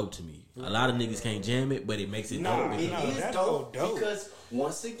song dope to me. A lot of niggas can't jam it, but it makes it dope. It because- is that's dope dope. because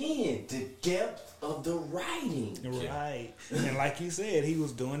once again, the depth of the writing. Right. And like you said, he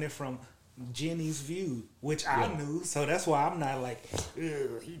was doing it from Jenny's view, which I knew, so that's why I'm not like,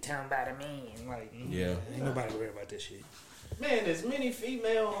 ugh, he talking about a man. Like, ain't nobody worried about this shit. Man, there's many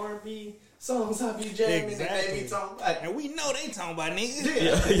female R&B songs I be jamming that they be talking about. And we know they talking about niggas.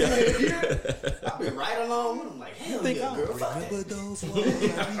 Yeah. I be right along with them like, hell yeah, girl, fuck remember that. those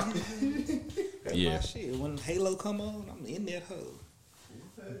ones? That's Yeah. my shit. When Halo come on, I'm in that hoe.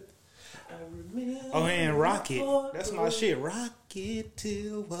 I remember Oh, and Rocket. That's my shit. Rocket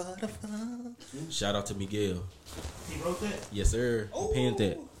to waterfall. Shout out to Miguel. He wrote that? Yes, sir. He penned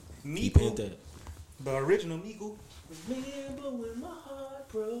that. He Meeple. penned that. The original Meeple. Remember when my heart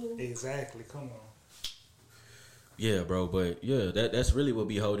broke. Exactly. Come on. Yeah, bro, but yeah, that's really what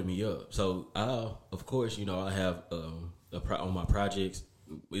be holding me up. So of course, you know, I have on my projects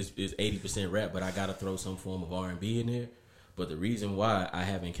is 80% rap, but I gotta throw some form of R&B in there. But the reason why I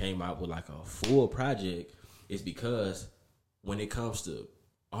haven't came out with like a full project is because when it comes to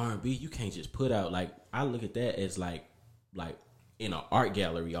R&B, you can't just put out like, I look at that as like in an art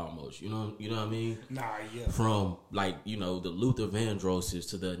gallery almost. You know what I mean? Nah, yeah. From like, you know, the Luther Vandrosses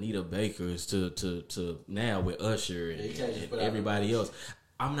to the Anita Bakers to now with Usher and everybody else.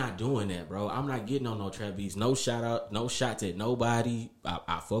 I'm not doing that, bro. I'm not getting on no trap beats. No shout out, no shots at nobody.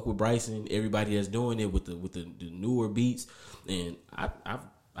 I fuck with Bryson. Everybody that's doing it with the newer beats, and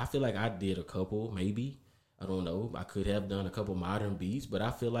I feel like I did a couple, maybe. I don't know. I could have done a couple modern beats, but I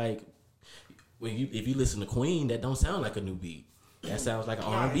feel like if you listen to Queen, that don't sound like a new beat. That sounds like an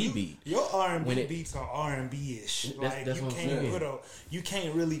R&B beat. Your R&B beats are R&B-ish. Like that's what I'm saying. You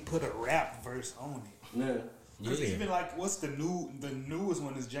can't really put a rap verse on it. Yeah. Cause even like, what's the newest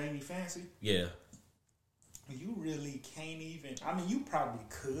one is Jamie Fancy. Yeah. You really can't even. I mean, you probably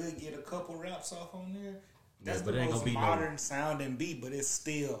could get a couple raps off on there. That's but the it ain't most gonna be modern sounding beat, but it's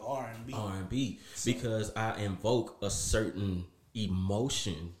still R&B. R&B because I invoke a certain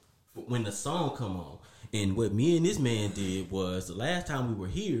emotion when the song come on. And what me and this man did was the last time we were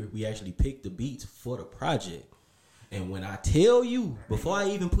here, we actually picked the beats for the project. And when I tell you, before I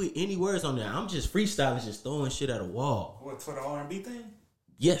even put any words on there, I'm just freestyling, just throwing shit at a wall. What, for the R&B thing?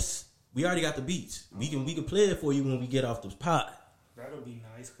 Yes, we already got the beats. We can play it for you when we get off this pod. That'll be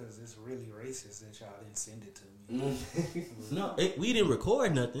nice because it's really racist that y'all didn't send it to me. No, we didn't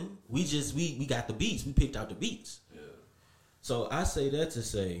record nothing. We got the beats. We picked out the beats. Yeah. So I say that to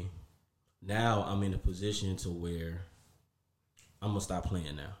say, now I'm in a position to where I'm gonna stop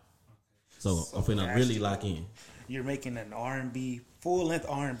playing now. So I'm finna really lock in. You're making an R&B, full-length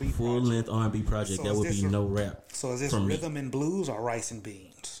R&B Full-length R&B project. So that would be no rap. So is this from rhythm and blues or rice and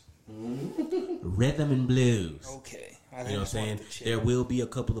beans? Rhythm and blues. Okay. You know what I'm saying? There will be a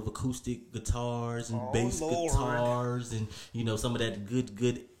couple of acoustic guitars and bass guitars and, you know, some of that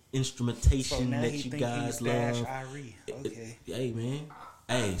good instrumentation that you guys love. Okay. Hey, man.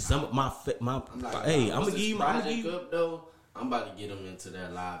 Hey, some of my hey, I'm gonna give you my up though. I'm about to get them into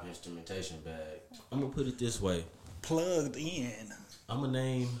that live instrumentation bag. I'm gonna put it this way. Plugged in. I'm gonna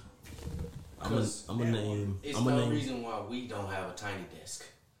name. It's no reason why we don't have a tiny desk.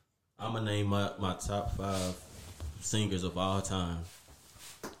 I'm gonna name my top 5 singers of all time.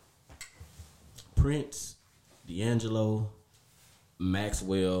 Prince, D'Angelo,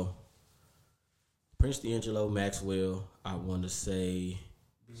 Maxwell. Prince, D'Angelo, Maxwell. I want to say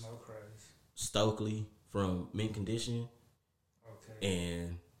Stokely from Mint Condition. Okay.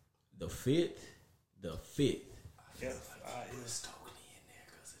 And the fifth. Yeah, Stokely in there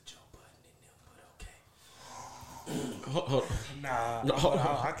because of Joe Budden in them, but okay. Hold, Nah,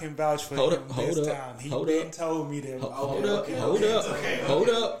 I can vouch for him this time. He been told me that. Hold up.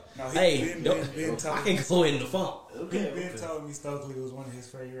 No, Hey, been I can go in the funk. He been told me Stokely was one of his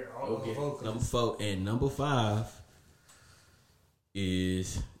favorite vocalists. Number 4 and number 5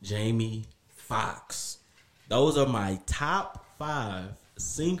 is Jamie Foxx. Those are my top 5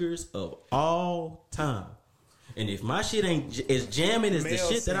 singers of all time. And if my shit ain't as jamming as the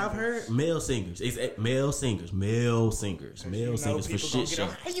shit that I've heard, male singers for shit show.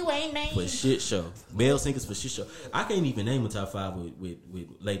 For shit show. Male singers for shit show. I can't even name a top 5 with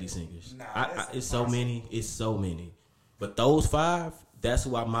lady singers. It's so many. But those 5, that's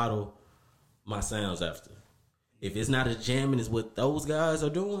who I model my sounds after. If it's not as jamming as what those guys are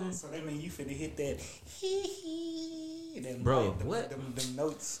doing. So that mean you finna hit that bro, them, what? Them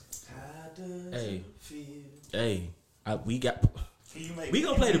notes. Hey, we got. We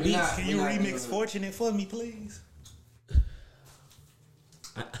gonna play the beats. Can you remix "Fortunate" for me, please?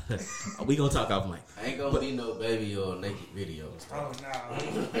 We gonna talk off mic. Ain't gonna be no baby or naked videos. Oh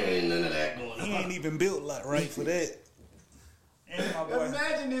no, Ain't none of that going on. he ain't even built like right for that. And my boy,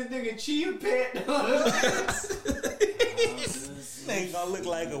 Imagine this nigga Chia Pet. Nigga gonna look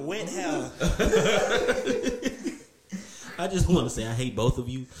like a wet house. I just want to say I hate both of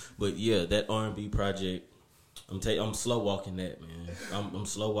you, but yeah, that R&B project. I'm slow walking that, man. I'm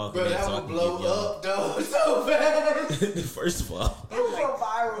slow walking Bro, that. that So I would can blow give y'all. up, dog, so fast. First of all,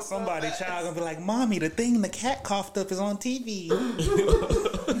 Somebody child gonna be like, "Mommy, the thing the cat coughed up is on TV."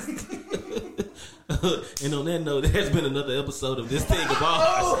 and on that note, there's been another episode of This Thing of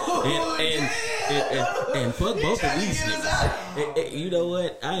Ours. And fuck both of these niggas. And you know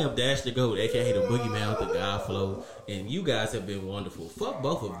what? I am Dash the Goat, aka the Boogeyman with the God Flow, and you guys have been wonderful. Fuck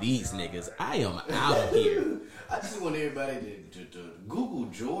both of these niggas. I am out of here. I just want everybody to Google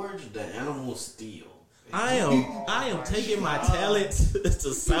George the Animal Steel. I am taking my talent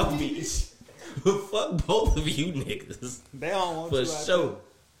to South Beach. Fuck both of you niggas. They don't want For you out sure.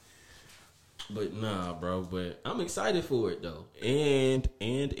 But nah, bro. But I'm excited for it though. And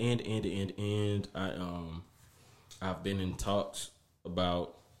I've been in talks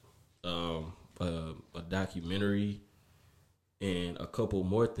about a documentary and a couple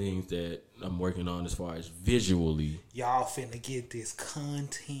more things that I'm working on as far as visually. Y'all finna get this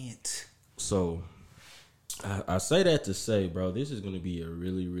content. So I say that to say, bro, this is gonna be a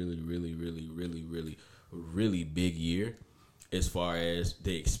really big year as far as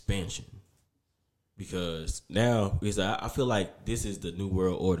the expansion. Because now I feel like this is the new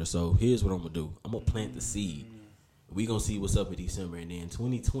world order. So here's what I'm gonna do. I'm gonna plant the seed. We gonna see what's up in December, and then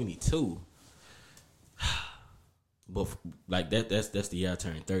 2022. But like that's the year I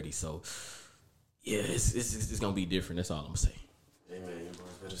turned 30. So yeah, it's gonna be different. That's all I'm gonna say. Hey man, you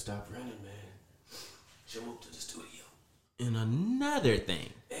boys better stop running, man. Show up to the studio. And another thing.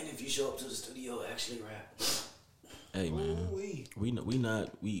 And if you show up to the studio, actually rap. Hey man,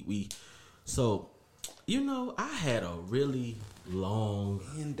 Ooh-wee. So, you know, I had a really long,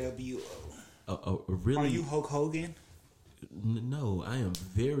 NWO. a really. Are you Hulk Hogan? No, I am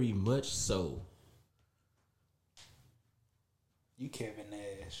very much so. You Kevin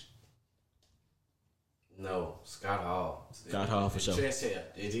Nash. No, Scott Hall. Scott Hall for sure. Chest hair.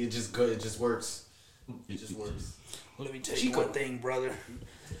 It just good. It just works. It just works. Let me tell you one thing, brother.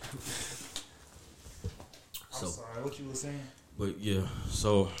 So, I'm sorry, what you were saying? but yeah,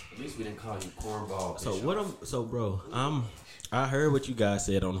 so At least we didn't call you cornball. so Bishop. what bro, I heard what you guys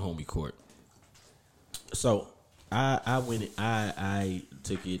said on Homie Court. So I went. I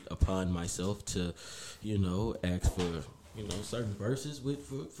took it upon myself to, you know, ask for, you know, certain verses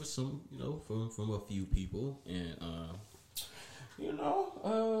for some, you know, from a few people, and you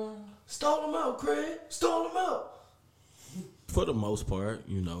know, Stall him out, Craig. Stall him out. for the most part,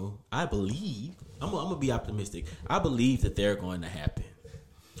 you know, I believe I'm gonna be optimistic. I believe that they're going to happen,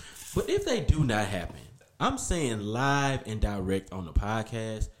 but if they do not happen, I'm saying live and direct on the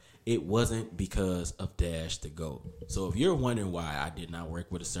podcast. It wasn't because of Dash the Goat. So if you're wondering why I did not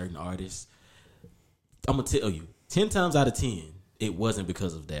work with a certain artist, I'm gonna tell you, 10 times out of 10, it wasn't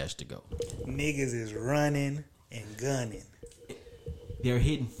because of Dash the Goat. Niggas is running and gunning. They're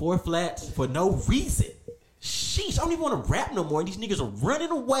hitting 4 flats for no reason. Sheesh, I don't even want to rap no more. These niggas are running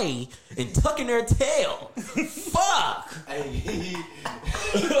away and tucking their tail. Fuck! Hey,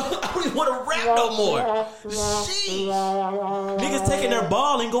 I don't even want to rap no more. Sheesh! Niggas taking their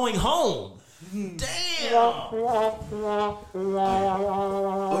ball and going home. Damn!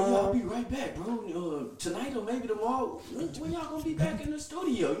 oh yeah, I'll be right back, bro. Tonight or maybe tomorrow. When y'all gonna be back in the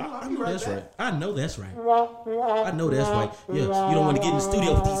studio? You know, I'll be right That's back. right. I know that's right. I know that's right. Yeah, you don't want to get in the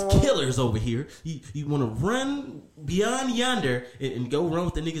studio with these killers over here. You want to run beyond yonder and go run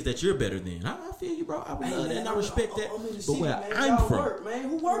with the niggas that you're better than. I feel you, bro. I love that and I respect that. I'm in the But city, where man. I'm Y'all from, work, man.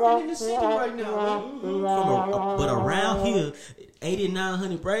 Who working in the city right now, man? but around here,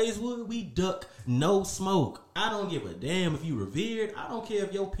 8900 Braeswood, we duck no smoke. I don't give a damn if you revered. I don't care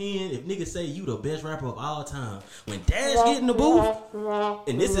if your pen, if niggas say you the best rapper of all time. When Dash get in the booth,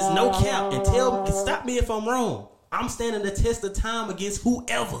 and this is no cap, and stop me if I'm wrong, I'm standing the test of time against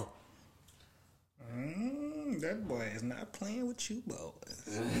whoever. That boy is not playing with you, boys.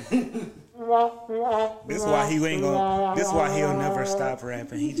 This why he ain't gonna. This why he'll never stop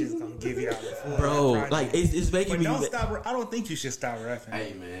rapping. He just gonna give you out the full Bro, project. like it's making But me. don't stop. I don't think you should stop rapping.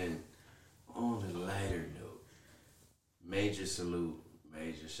 Hey man, on a lighter note, major salute,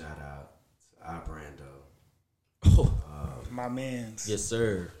 major shout out to our Brando. Oh, My man's. yes,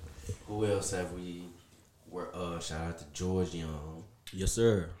 sir. Who else have we? Shout out to George Young. Yes,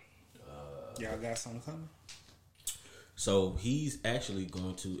 sir. Y'all got something coming? So he's actually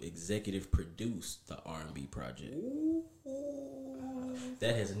going to executive produce the R&B project.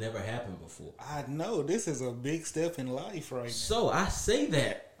 That has never happened before. I know this is a big step in life right now. So I say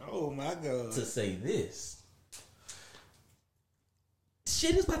that Oh my god! to say this.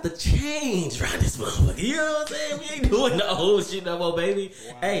 shit is about to change around this motherfucker. You know what I'm saying? We ain't doing the old shit no more, baby.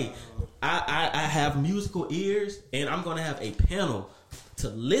 Wow. Hey, I have musical ears, and I'm gonna have a panel to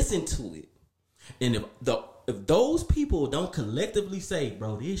listen to it. And if those people don't collectively say,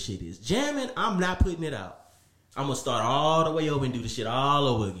 bro, this shit is jamming, I'm not putting it out. I'm gonna start all the way over and do the shit all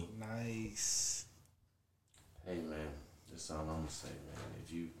over again. Nice. Hey man, that's all I'm gonna say, man.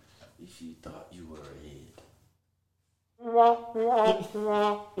 If you thought you were ahead. If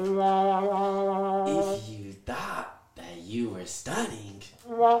you thought that you were stunning. If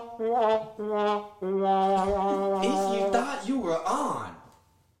you thought you were on.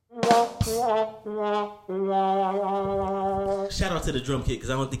 Shout out to the drum kit, because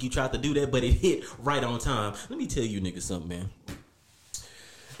I don't think you tried to do that, but it hit right on time. Let me tell you niggas something, man.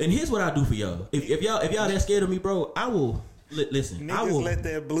 And here's what I do for y'all. If y'all that scared of me, bro, I will listen. Niggas I will let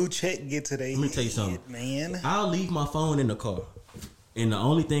that blue check get to their Let me tell you something, man. I'll leave my phone in the car, and the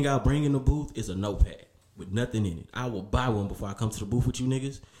only thing I'll bring in the booth is a notepad with nothing in it. I will buy one before I come to the booth with you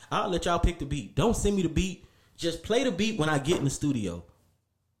niggas. I'll let y'all pick the beat. Don't send me the beat. Just play the beat when I get in the studio.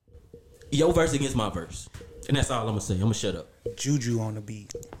 Your verse against my verse. And that's all I'm going to say. I'm going to shut up. Juju on the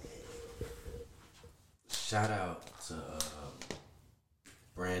beat. Shout out to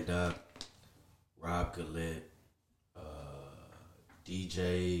Brand Rob Gillette,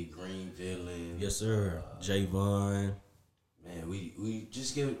 DJ Green Villain. Yes, sir. Javon. Man, we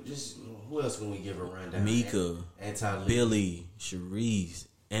just who else can we give a rundown? Mika. Anti Billy. Sharice.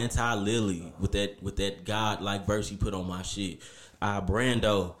 Anti Lily with that God-like verse he put on my shit.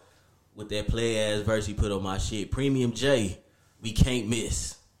 Brando. With that play-ass verse he put on my shit. Premium J, we can't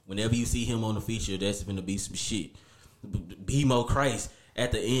miss. Whenever you see him on the feature, that's gonna be some shit. BMO Christ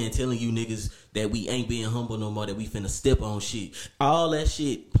at the end telling you niggas that we ain't being humble no more, that we finna step on shit. All that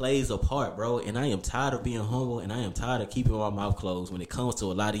shit plays a part, bro. And I am tired of being humble, and I am tired of keeping my mouth closed when it comes to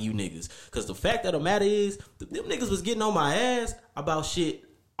a lot of you niggas. Because the fact of the matter is, them niggas was getting on my ass about shit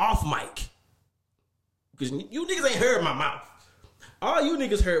off mic. Because you niggas ain't heard my mouth. All you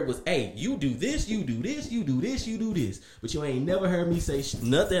niggas heard was, hey, you do this, you do this, you do this, you do this. But you ain't never heard me say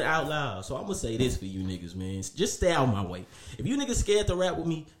nothing out loud. So I'm going to say this for you niggas, man. Just stay out of my way. If you niggas scared to rap with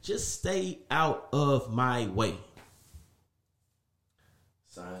me, just stay out of my way.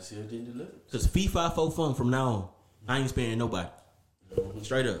 Science here didn't deliver. Because fee, fi, fo, fun from now on. I ain't sparing nobody.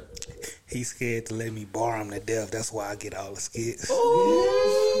 Straight up. He's scared to let me bar him to death. That's why I get all the skits.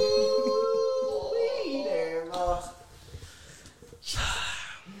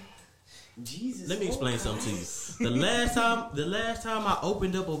 Jesus. Let me explain something to you. The last time I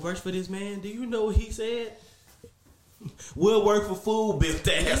opened up a verse for this man, do you know what he said? We'll work for food, built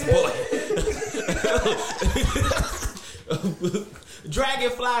ass boy.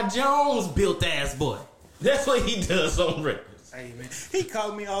 Dragonfly Jones, built ass boy. That's what he does on records. Hey man, he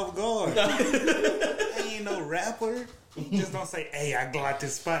caught me off guard. I ain't no rapper. He just don't say, "Hey, I got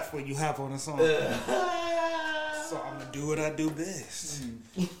this spot for you. Hop on a song." So I'm gonna do what I do best.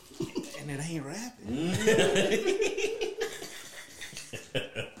 And it ain't rapping.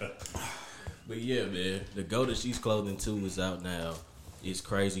 But yeah, man, the Go to She's Clothing 2 is out now. It's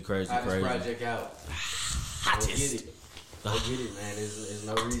crazy. Hottest project out. Hottest. Go get it. Go get it, man. There's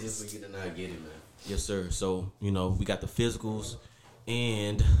no reason for you to not get it, man. Yes, sir. So, you know, we got the physicals,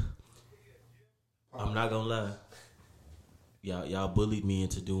 and I'm not gonna lie. Y'all bullied me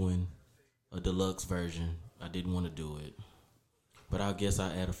into doing a deluxe version. I didn't want to do it. But I guess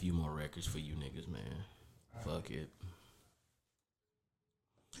I add a few more records for you niggas, man. Fuck it.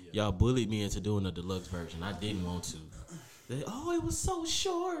 Yeah. Y'all bullied me into doing a deluxe version. I didn't want to. It was so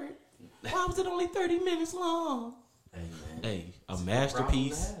short. Why was it only 30 minutes long? Hey, man. Hey, a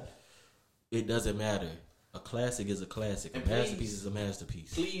masterpiece. It doesn't matter. A classic is a classic. And a masterpiece is a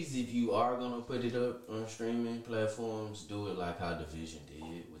masterpiece. Please, if you are going to put it up on streaming platforms, do it like how Division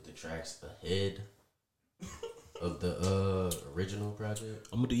did with the tracks ahead of the original project.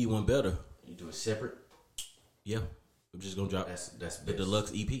 I'm gonna do you one better. You do it separate. Yeah, I'm just gonna drop that's the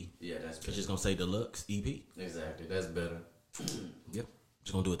deluxe EP. Yeah, that's better. It's just gonna say deluxe EP. Exactly, that's better. Yep,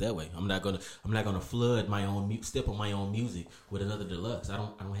 just gonna do it that way. I'm not gonna flood my own step on my own music with another deluxe. I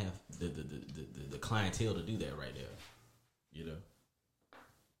don't have the clientele to do that right there. You know.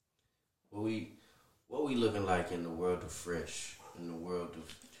 What we looking like in the world of fresh, in the world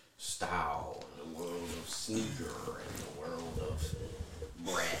of style, in the world of sneaker, in the world of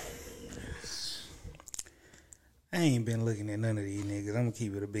brands. I ain't been looking at none of these niggas. I'm gonna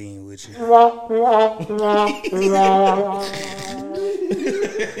keep it a bean with you. I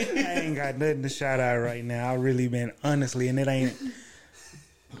ain't got nothing to shout out right now. I really been honestly, and it ain't.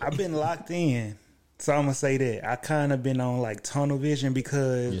 I've been locked in So I'm gonna say that I kind of been on like tunnel vision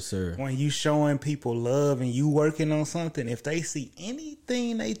because Yes, sir. when you showing people love and you working on something, if they see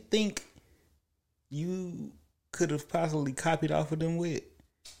anything they think you could have possibly copied off of them with,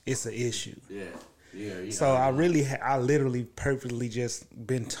 it's an issue. Yeah. So I literally perfectly just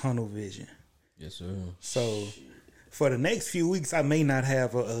been tunnel vision. Yes, sir. So for the next few weeks, I may not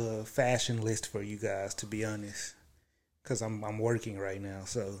have a fashion list for you guys, to be honest, because I'm working right now.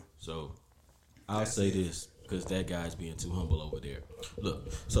 So I'll say this, because that guy's being too humble over there.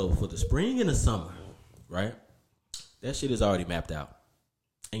 Look, so for the spring and the summer, right? That shit is already mapped out.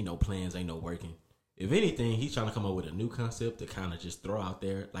 Ain't no plans, ain't no working. If anything, he's trying to come up with a new concept to kind of just throw out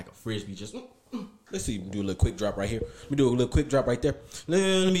there like a frisbee. Just let's see, do a little quick drop right here. Let me do a little quick drop right there.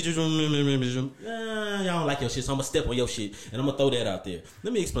 Let me just y'all don't like your shit, so I'm gonna step on your shit and I'm gonna throw that out there.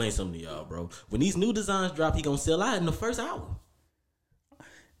 Let me explain something to y'all, bro. When these new designs drop, he gonna sell out in the first hour.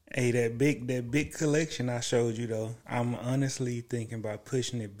 Hey, that big collection I showed you though, I'm honestly thinking about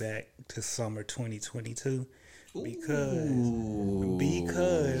pushing it back to summer 2022 because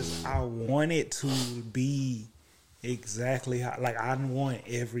I want it to be exactly how, like, I want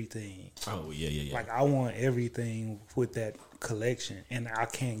everything. Oh yeah. Like, I want everything with that collection, and I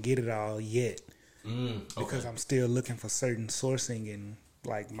can't get it all yet because I'm still looking for certain sourcing, and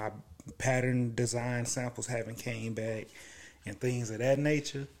like my pattern design samples haven't came back and things of that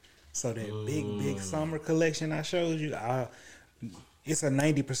nature. So that big summer collection I showed you, it's a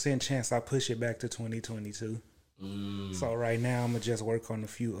 90% chance I push it back to 2022. So right now I'm gonna just work on a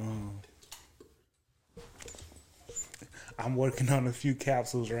few. I'm working on a few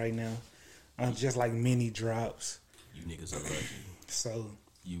capsules right now, just like mini drops. You niggas are lucky. So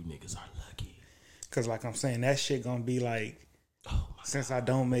you niggas are lucky. Cause like I'm saying, that shit gonna be like, since I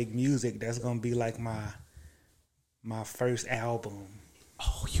don't make music, that's gonna be like my first album.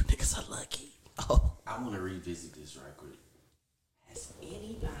 Oh, you niggas are lucky. Oh, I want to revisit this right quick. Has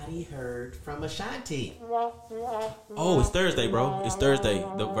anybody heard from Ashanti? Oh, it's Thursday, bro. It's Thursday.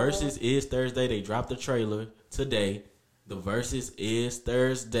 The Versus is Thursday. They dropped the trailer today. The Versus is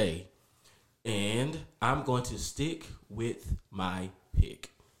Thursday. And I'm going to stick with my pick.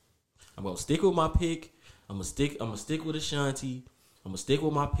 I'm going to stick with my pick. I'm going to stick with Ashanti. I'm going to stick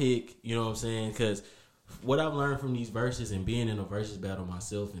with my pick. You know what I'm saying? Because what I've learned from these verses and being in a versus battle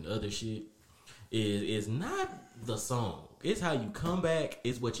myself and other shit is not the song. It's how you come back.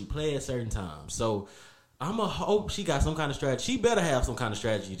 It's what you play at certain times. So I'm going to hope she got some kind of strategy. She better have some kind of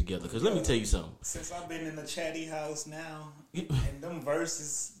strategy together. Because let me tell you something. Since I've been in the chatty house now, and them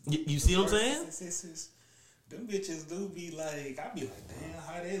verses. You see what I'm saying? Them bitches do be like, I be like, damn,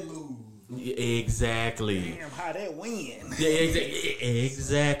 how they lose. Exactly. Damn, how they win. Yeah,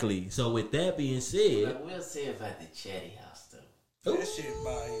 exactly. So with that being said, Like, we'll say about the chatty house though. That shit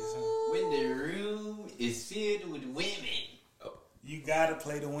bias, huh? When the room is filled with women, You gotta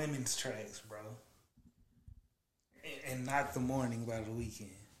play the women's tracks, bro. And not the morning by the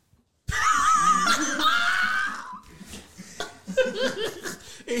weekend.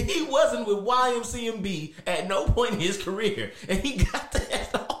 and he wasn't with YMCMB at no point in his career, and he got that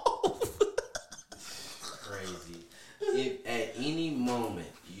off. crazy. If at any moment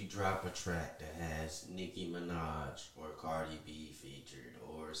you drop a track that has Nicki Minaj or Cardi B featured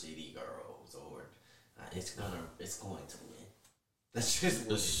or City Girls or it's going to win. That's just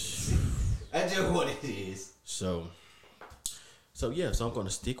what it is. That's just what it is. So I'm going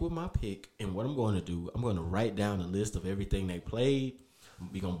to stick with my pick, and what I'm going to do, I'm going to write down a list of everything they played.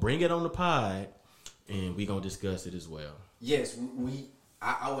 We're going to bring it on the pod, and we're going to discuss it as well. Yes,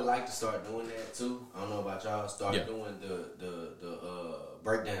 I would like to start doing that too. I don't know about y'all. Start doing the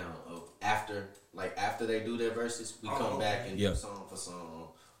breakdown of after they do their verses, we come back and do song for song,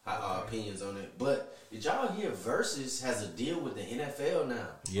 our opinions on it. But did y'all hear Versus has a deal with the NFL now?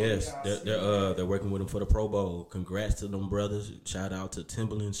 Yes, they're working with them for the Pro Bowl. Congrats to them brothers. Shout out to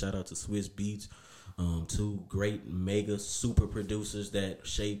Timbaland. Shout out to Swiss Beats. Two great mega super producers that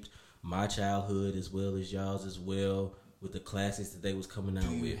shaped my childhood as well as y'all's as well, with the classics that they was coming out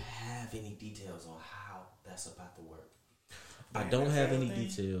with. Do you have any details on how that's about to work? I don't have any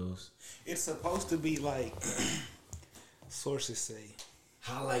details. It's supposed to be like sources say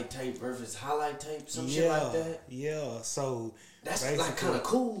highlight tape versus highlight tape, some shit like that. Yeah, so that's like kind of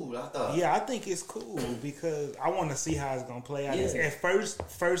cool. I thought. Yeah, I think it's cool because I want to see how it's gonna play out. Yeah. At first,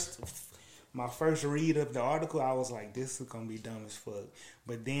 my first read of the article, I was like, "This is gonna be dumb as fuck."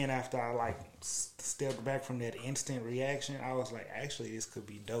 But then after I like stepped back from that instant reaction, I was like, "Actually, this could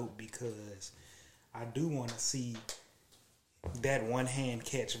be dope because I do want to see that one hand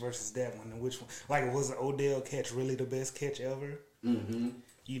catch versus that one, and which one? Like, was the Odell catch really the best catch ever? Mm-hmm.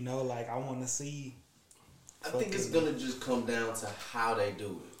 You know, like I want to see I think it's gonna just come down to how they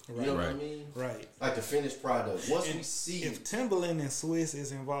do it. You know what I mean? Right. Like the finished product. Once we see If Timbaland and Swiss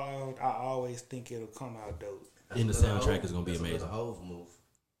is involved, I always think it'll come out dope. And the soundtrack is gonna be amazing. The Hove move.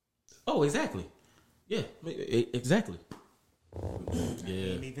 Oh, exactly. Yeah, exactly. I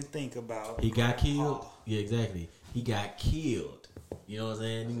didn't even think about. He got killed. Yeah, exactly. He got killed. You know what I'm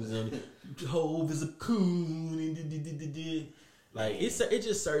saying? He was on Hove is a coon. Like it's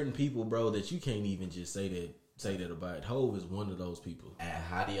just certain people, bro, that you can't even just say that about. Hove is one of those people. And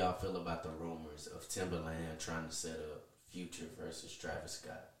how do y'all feel about the rumors of Timbaland trying to set up Future versus Travis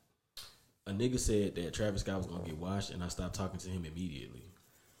Scott? A nigga said that Travis Scott was gonna get washed, and I stopped talking to him immediately.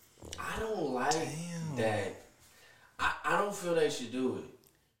 I don't like that. I don't feel they should do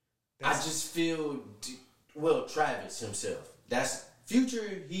it. I just feel, well, Travis himself. That's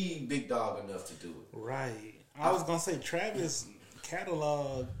Future. He big dog enough to do it. Right. I was gonna say Travis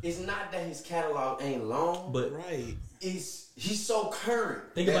catalog. It's not that his catalog ain't long, But Right. he's so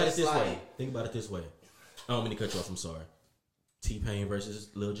current. think about it that this it's way. Think about it this way. I don't mean to cut you off. I'm sorry. T-Pain versus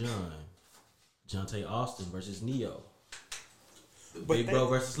Lil Jon. Jonte Austin versus Neo. Big Bro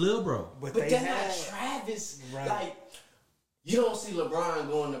versus Lil Bro. But they they're had not Travis. Right. Like, you don't see LeBron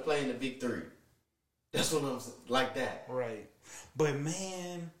going to play in the Big Three. That's what I'm saying. Like that. right. But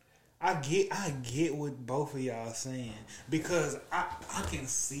man, I get what both of y'all saying because I can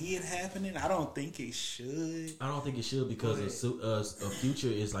see it happening. I don't think it should. I don't think it should because a Future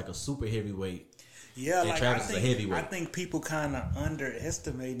is like a super heavyweight. Yeah, And like Travis is a heavyweight. I think people kind of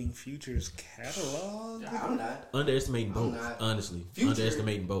underestimating Future's catalog I'm not. Underestimating both, not. honestly. Future-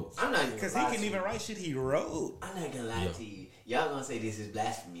 Underestimating both. I'm not even because he lie can to even you. write shit he wrote. I'm not gonna lie to you. Y'all gonna say this is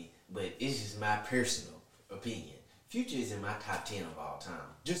blasphemy, but it's just my personal opinion. Future is in my top 10 of all time.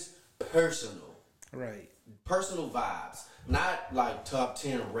 Just personal. Right. Personal vibes. Not like top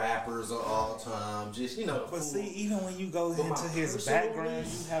 10 rappers of all time. Just, you know. But see, even when you go But my into his personal background,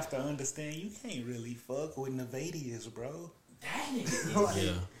 reason- you have to understand you can't really fuck with Nevadius, bro. That nigga Like,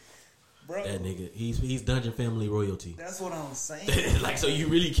 Yeah, bro, that nigga. He's Dungeon Family royalty. that's what I'm saying. Like, so you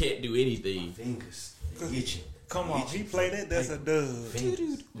really can't do anything. fingers. They itching. Come on, he played it. That's a dub.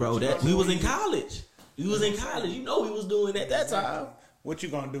 Fingers. Bro, that we was in college. We was in college. You know we was doing at that time. What you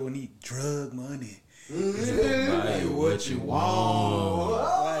gonna do when he drug money? Buy what you want.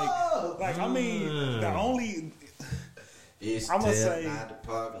 Like I mean, the only It's I'ma I'ma say- say, the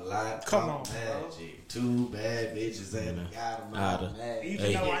parking lot. Come talk on, bro. magic. Two bad bitches and a guy to Outta. my magic. even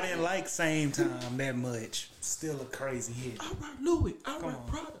Hey. though I didn't like Same Time that much, still a crazy hit. I rock Louis. I Come rock on.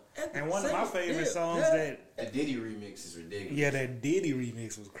 Prada. And one of my favorite songs that The Diddy remix is ridiculous. yeah, that Diddy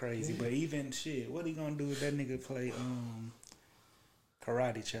remix was crazy. But even shit, what he gonna do with that nigga play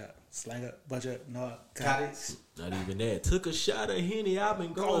Karate Chop? Slang a bunch of narcotics. Not even that. Took a shot of Henny. I've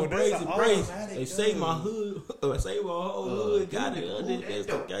been Oh, going that's crazy, an crazy. automatic They say my dub. hood, say my whole hood. Got it nigga, under move that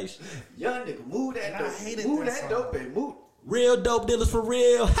dope. investigation. Young nigga, move that And I dope. hated move that that song. dope and move. Real dope dealers for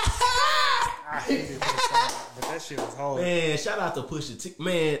real. I hated that song, but that shit was hard. Man, shout out to Pusha T.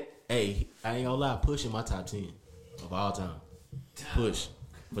 Man, hey, I ain't gonna lie, Push in my top 10 of all time. Push,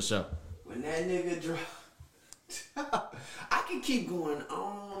 for sure. When that nigga dropped, I can keep going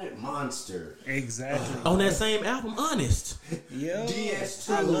on at Monster. Exactly. On that same album, Honest. Yeah. DS2.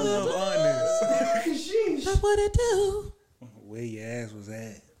 I love Honest. Sheesh. That's what it do. Where your ass was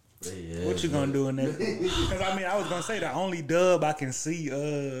at? Yeah, What you gonna do in that? Because I mean, I was gonna say the only dub I can see.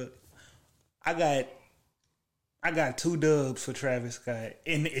 I got 2 dubs for Travis Scott,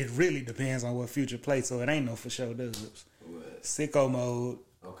 and it really depends on what Future plays. So it ain't no for sure dubs. What? Sicko Mode,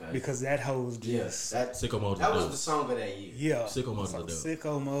 Okay. because that hoe's just Yes, that Sicko Mode is That was dope. the song of that year. yeah. Sicko Mode is So a dub.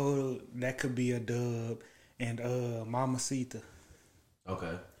 Sicko Mode, that could be a dub, and Mamacita.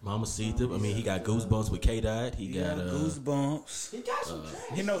 Okay. Mama Sita. I mean, he got Goosebumps with K-Dot. He Yeah, got Goosebumps. He got some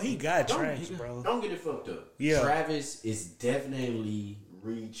tracks. You know he got Don't- tracks, bro. Don't get it fucked up. Yeah. Travis is definitely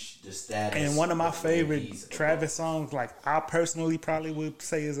reached the status. And one of my where favorite he's Travis songs, like I personally probably would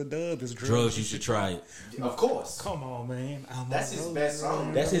say is a dub, is Drugs. You should try it. above. Of course. Come on, man. That's his best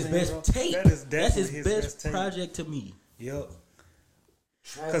song. That's his best tape. That is That's his definitely best tape. project to me. Yep.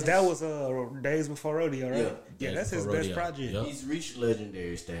 Travis, Because that was Days Before Rodeo, right? Yeah. Yeah, Days that's his Before best Rodeo. project. Yep. he's reached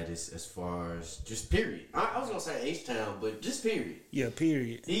legendary status as far as just period. I was gonna say H-Town, but just period. Yeah,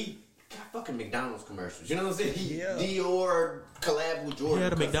 period. He got fucking McDonald's commercials. You know what I'm saying? Yeah. Dior collab with Jordan. He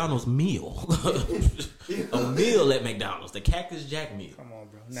had a McDonald's meal. A meal at McDonald's. The Cactus Jack meal. Come on,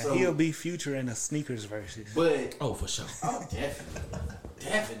 bro. Now So- he'll be Future in a sneakers versus. But Oh, for sure. oh,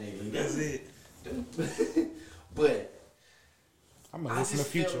 definitely. That's it. But I'm gonna I listen to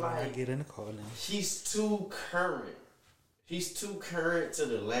just feel Future when I like- get in the car now. he's too current. He's too current to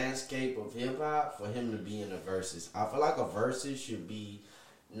the landscape of hip hop for him to be in the verses. I feel like a verses should be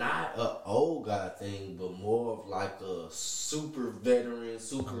not a old guy thing, but more of like a super veteran,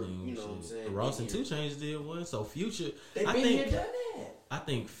 super. You know what I'm saying? Ross and 2 Chainz did one, so Future. They been here done that. I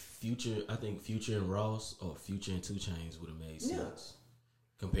think Future and Ross or Future and 2 Chainz would have made sense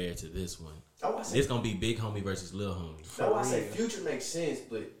compared to this one. It's gonna be Big Homie versus Lil Homie. That's why I say Future makes sense,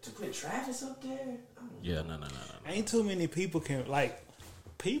 but to put Travis up there, No. Ain't too many people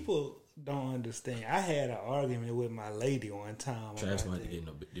people don't understand. I had an argument with my lady one time. Travis might get in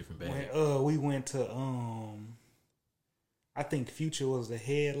a different bag. When we went to I think Future was the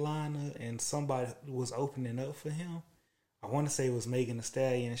headliner and somebody was opening up for him. I want to say it was Megan Thee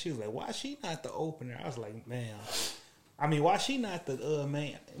Stallion, and she was like, "Why she not the opener?" I was like, "Man, I mean, why she not the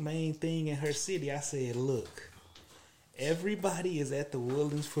main thing in her city?" I said, "Look, everybody is at the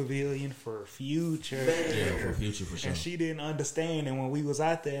Woodlands Pavilion for Future." Yeah, for Future for sure. And she didn't understand. And when we was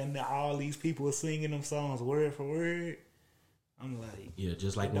out there and all these people were singing them songs word for word, I'm like, yeah,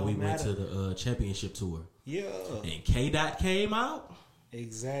 just like when we went to the championship tour. Yeah. And K-Dot came out.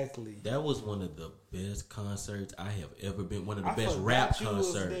 Exactly. That was one of the best concerts I have ever been. One of the best rap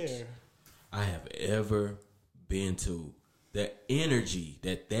concerts I have ever been to. The energy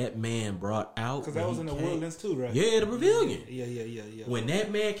that man brought out. Because that was in the Woodlands too, right? Yeah, the Pavilion. Yeah. When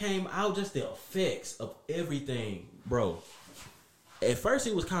that man came out, just the effects of everything, bro. At first,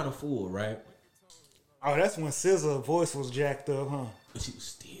 he was kind of full, right? Oh, that's when SZA's voice was jacked up, huh? But she was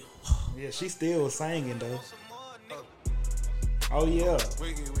still. Yeah, she still was singing, though. Oh, yeah.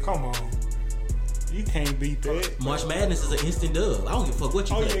 Come on. You can't beat that. March Madness is an instant dub. I don't give a fuck what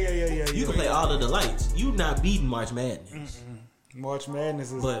you play. Yeah. You can play all of the lights. You not beating March Madness. March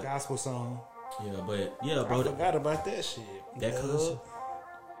Madness is a gospel song. Yeah, bro. I forgot about that shit. That concert.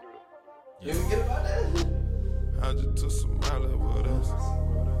 You forget about that? I just took some Miley with us.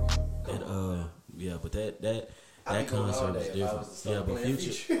 That concert was different.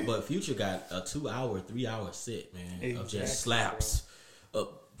 Yeah, but Future got a 2-hour, 3-hour set, man, exactly, of just slaps.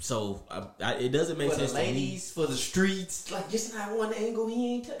 So it doesn't make sense for the ladies, for the streets. Like, just not one angle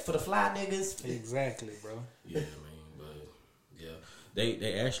he ain't touched. For the fly niggas. Exactly, bro. Yeah, man, but yeah.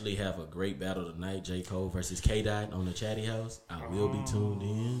 They actually have a great battle tonight. J. Cole versus K-Dot on the Chatty House. I will be tuned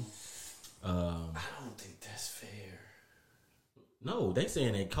in. I don't think that's fair. No, they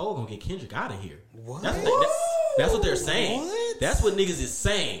saying that Cole gonna get Kendrick out of here. What? That's what they're saying. What? That's what niggas is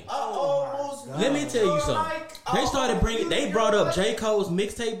saying. Let me tell you something. They brought up J. Cole's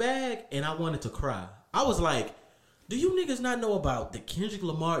mixtape bag, and I wanted to cry. I was like, do you niggas not know about the Kendrick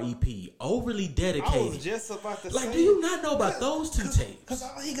Lamar EP, Overly Dedicated? I was just about to say. Like, do you not know about those two tapes? Because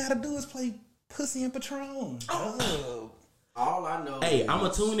all he gotta do is play Pussy and Patron. All I know. Hey, I'm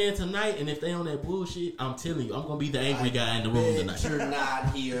gonna tune in tonight, and if they on that bullshit, I'm telling you, I'm gonna be the angry guy in the room tonight. You're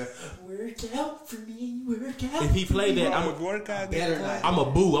not here. Work out for me. Work out. If he play that, I'm a boo. Better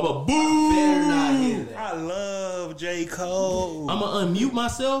not hear that. I love J. Cole. I'm gonna unmute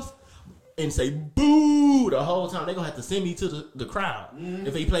myself and say boo the whole time. They gonna have to send me to the crowd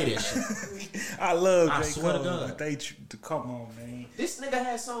if he play that shit. I love J. I Cole. swear to God. But come on, man. This nigga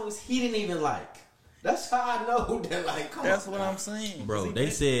had songs he didn't even like. That's how I know that. Like, that's what I'm saying, bro.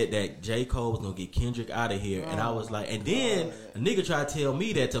 They said that J. Cole was gonna get Kendrick out of here, and I was like, and then a nigga tried to tell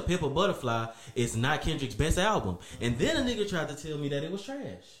me that To Pimp a Butterfly is not Kendrick's best album, and then a nigga tried to tell me that it was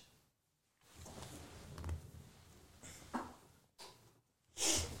trash.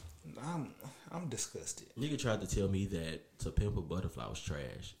 I'm disgusted. Nigga tried to tell me that To Pimp a Butterfly was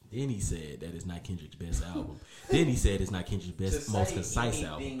trash. Then he said that it's not Kendrick's best album. Then he said it's not Kendrick's best, most concise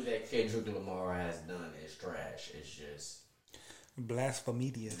album. Anything that Kendrick Lamar has done is trash. It's just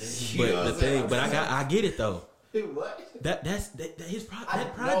blasphemous. But I get it though. What?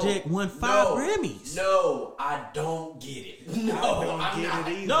 That project won 5 Grammys. No, I don't get it. No, I don't get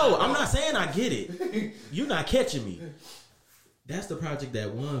it either. No, I'm not saying I get it. You're not catching me. That's the project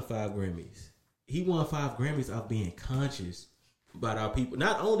that won 5 Grammys. He won 5 Grammys off being conscious about our people.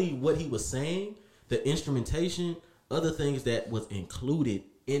 Not only what he was saying, the instrumentation, other things that was included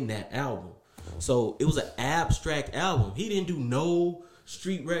in that album. So it was an abstract album. He didn't do no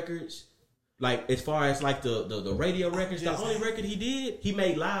street records. Like, as far as like the radio records, the only record he did, he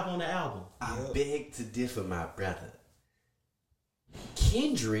made live on the album. I beg to differ, my brother.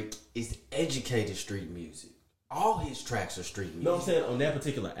 Kendrick is educated street music. All his tracks are street music. You know what I'm saying? On that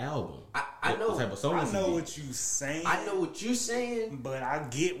particular album. I know. I know what you saying. I know what you saying. But I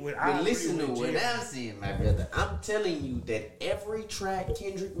get what But listen to what I'm saying, my brother. I'm telling you that every track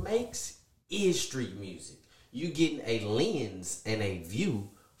Kendrick makes is street music. You getting a lens and a view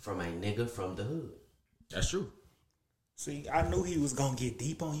from a nigga from the hood. That's true. See, I knew he was gonna get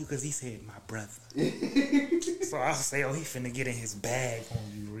deep on you because he said my brother. So I'll say, oh, he finna get in his bag on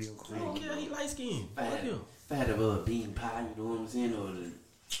you real quick. I don't care. He light skinned. Fuck him. Fat of a bean pie, you know what I'm saying, or the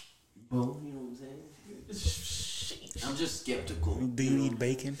bone, you know what I'm saying. I'm just skeptical. Do you eat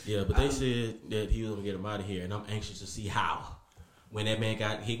bacon? Yeah, but they said that he was gonna get him out of here, and I'm anxious to see how. When that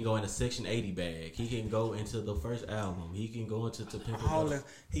man he can go in the Section 80 bag. He can go into the first album. He can go into To Pimp a Butterfly.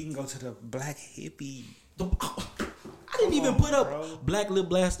 He can go to the Black Hippie. I didn't even put up bro. Black Lip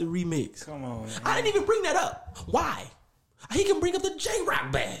Blaster remix. Come on, man. I didn't even bring that up. Why? He can bring up the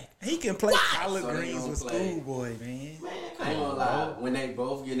J-Rock bag. He can play collard So they greens gonna with play. Schoolboy, man. I ain't gonna lie. When they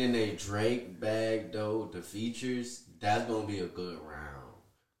both get in their Drake bag, though, the features, that's gonna be a good round.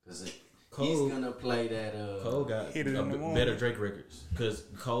 Because he's gonna play that. Cole got Hit it in the morning. better Drake records. Because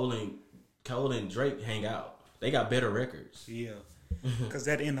Cole and Drake hang out. They got better records. Yeah. Because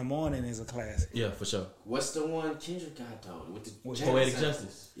that In the Morning is a classic. Yeah, for sure. What's the one Kendrick got, though? With the Poetic jazz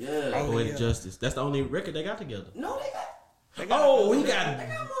Justice. Yeah. Oh, Poetic yeah. Justice. That's the only record they got together. No, they got They He they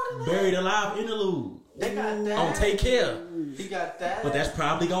got more than Buried Alive Interlude. They got that. On Take Care. He got that. But that's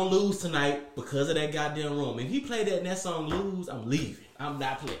probably gonna lose tonight because of that goddamn room. If he play that and that song lose, I'm leaving. I'm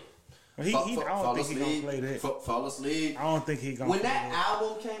not playing. I don't think he gonna play that. Fall asleep. I don't think he gonna When play that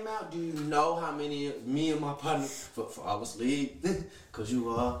album came out, do you know how many me and my partner fall asleep? Cause you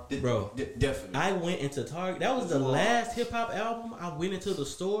are, Bro, definitely. I went into Target. That was the last hip hop album I went into the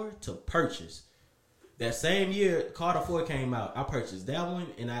store to purchase. That same year, Carter 4 came out. I purchased that one,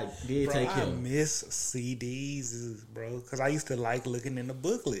 and I did Bro, Take I Care. miss CDs, bro, because I used to like looking in the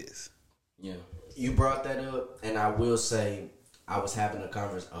booklets. Yeah, you brought that up, and I will say I was having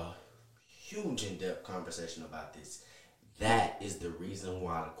a huge in-depth conversation about this. That is the reason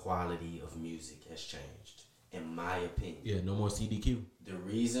why the quality of music has changed, in my opinion. Yeah, no more CDQ. The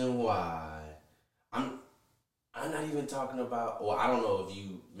reason why I'm not even talking about, or I don't know if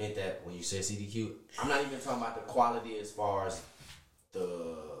you meant that when you said CDQ. I'm not even talking about the quality as far as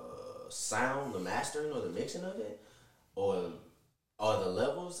the sound, the mastering, or the mixing of it, or the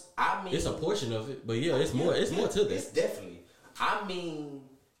levels. I mean, It's a portion of it, but yeah, it's more. It's more to It's that. definitely. I mean,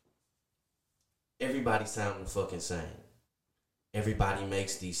 everybody sounding fucking same. Everybody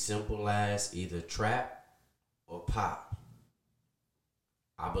makes these simple ass either trap or pop.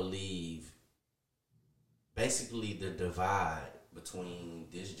 I believe basically the divide between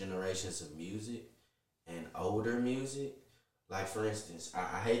this generations of music and older music. Like for instance,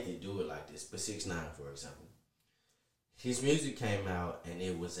 I hate to do it like this, but 6ix9ine, for example. His music came out and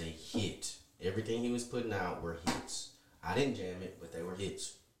it was a hit. Everything he was putting out were hits. I didn't jam it, but they were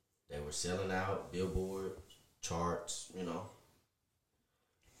hits. They were selling out, Billboard, charts,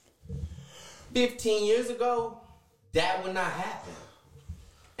 15 years ago, that would not happen.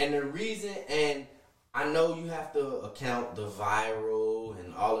 And the reason, and I know you have to account the viral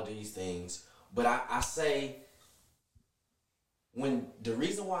and all of these things, but I say, the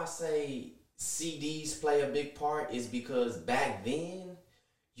reason why I say CDs play a big part is because back then,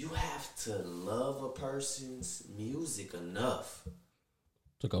 you have to love a person's music enough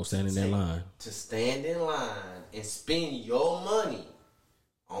To go stand in that line. to stand in line and spend your money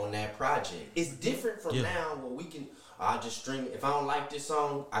on that project. It's different from now where we can, I just stream. If I don't like this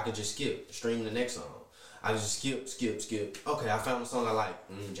song, I can just stream the next song. I can just skip. Okay, I found a song I like.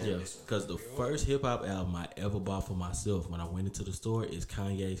 Jam Yeah, this one. because the first hip hop album I ever bought for myself when I went into the store is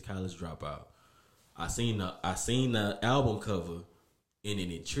Kanye's College Dropout. I seen the album cover and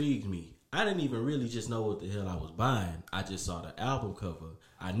it intrigued me. I didn't even really just know what the hell I was buying. I just saw the album cover.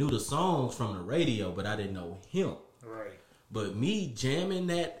 I knew the songs from the radio, but I didn't know him. Right. But me jamming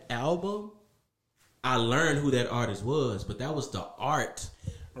that album, I learned who that artist was. But that was the art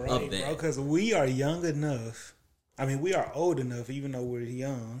Right, of that. bro, because we are young enough. I mean, we are old enough, even though we're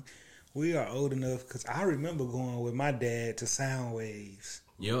young. We are old enough because I remember going with my dad to Soundwaves.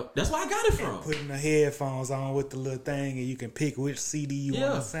 Yep, that's where I got it from. Putting the headphones on with the little thing, and you can pick which CD you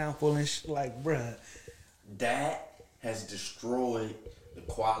want to sample and like, bruh. That has destroyed the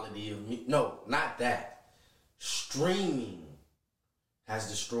quality of me. No, not that. Streaming has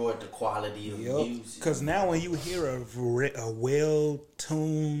destroyed the quality of music. Because now when you hear a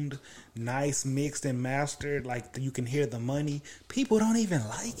well-tuned, nice mixed and mastered, like you can hear the money, people don't even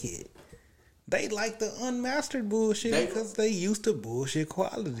like it. They like the unmastered bullshit because they used to bullshit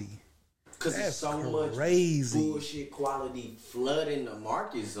quality. Because there's so crazy. much bullshit quality flooding the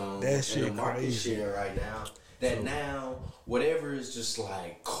market zone That shit and the market crazy. share right now. That now, whatever is just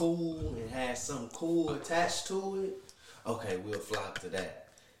like cool and has something cool attached to it, okay, we'll flock to that.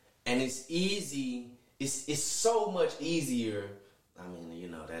 And it's easy. It's so much easier. I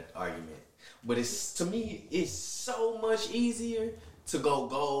mean, that argument. But it's to me, it's so much easier to go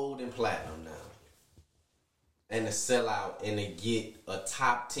gold and platinum now. And to sell out and to get a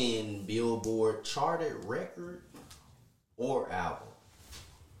top 10 Billboard charted record or album.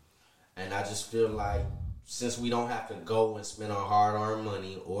 And I just feel like since we don't have to go and spend our hard-earned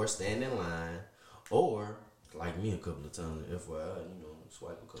money or stand in line or, like me a couple of times, FYI,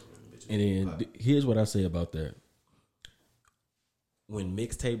 swipe a couple of them bitches. And then here's what I say about that. When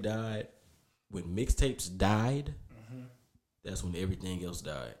mixtapes died, that's when everything else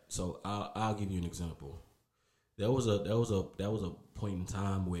died. So I'll give you an example. There was a point in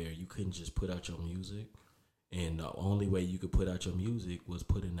time where you couldn't just put out your music, and the only way you could put out your music was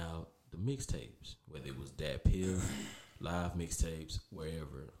putting out the mixtapes, whether it was Dat Piff, live mixtapes,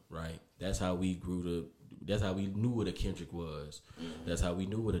 wherever, right? That's how we that's how we knew what a Kendrick was. That's how we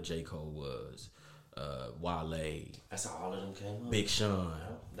knew what a J. Cole was. Wale. That's how all of them came up. Big Sean.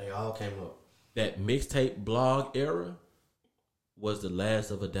 They all came up. That mixtape blog era was the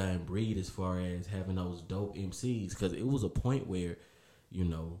last of a dying breed as far as having those dope MCs, because it was a point where,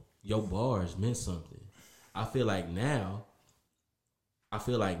 your bars meant something. I feel like now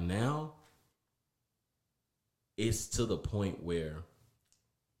it's to the point where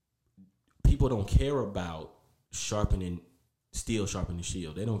people don't care about sharpening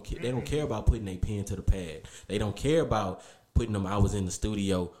shield. They don't care about putting a pen to the pad. They don't care about putting them hours in the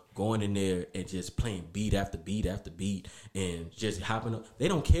studio, going in there and just playing beat after beat after beat and just hopping up. They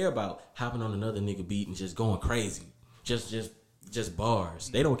don't care about hopping on another nigga beat and just going crazy. Just bars.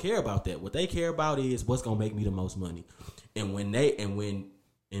 They don't care about that. What they care about is what's gonna make me the most money. And when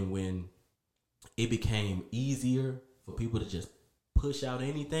it became easier for people to just push out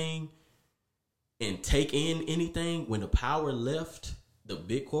anything and take in anything, when the power left the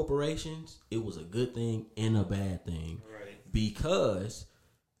big corporations, it was a good thing and a bad thing. Right. Because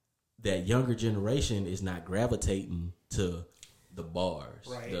that younger generation is not gravitating to the bars.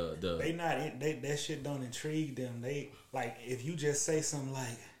 Right. They not that shit don't intrigue them. They like if you just say something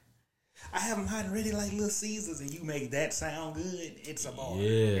like, I have them hot and ready like Little Caesars, and you make that sound good, it's a bar.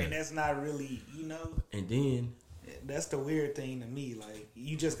 Yeah. And that's not really, And then that's the weird thing to me. Like,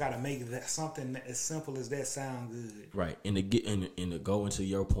 you just gotta make that something as simple as that sound good. right. And to get and to go into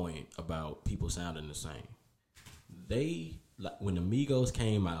your point about people sounding the same. When the Migos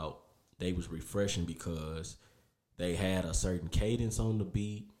came out, they was refreshing because they had a certain cadence on the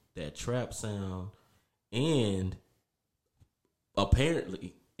beat, that trap sound, and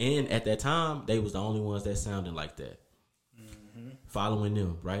apparently, and at that time, they was the only ones that sounded like that. Following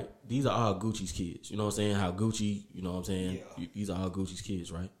them, right? These are all Gucci's kids. You know what I'm saying? How Gucci, you know what I'm saying? Yeah. These are all Gucci's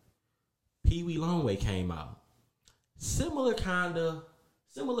kids, right? Pee Wee Longway came out. Similar kind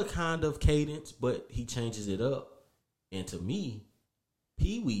of cadence, but he changes it up. And to me,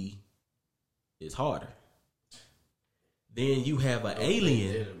 Pee Wee is harder. Then you have an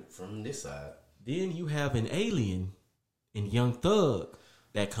alien from this side. Then you have an alien in Young Thug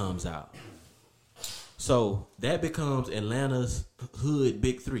that comes out. So that becomes Atlanta's hood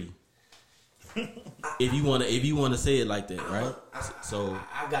big three. if you wanna say it like that, right?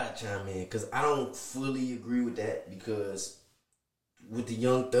 I gotta chime in because I don't fully agree with that, because with the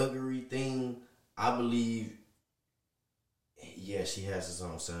Young Thuggery thing, I believe, yes, he has his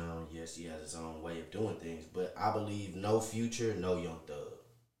own sound. Yes, he has his own way of doing things. But I believe no Future, no Young Thug.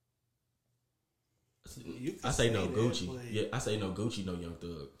 I say no Gucci. Yeah, I say no Gucci, no Young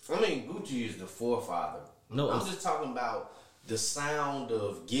Thug. I mean, Gucci is the forefather. No, I'm just talking about the sound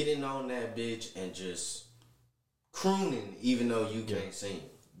of getting on that bitch and just crooning, even though you can't sing.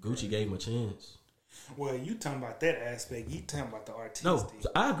 Gucci gave him a chance. Well, you talking about that aspect. You talking about the artistic. No,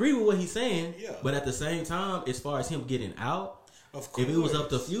 I agree with what he's saying. Yeah. But at the same time, as far as him getting out, of course, if it was up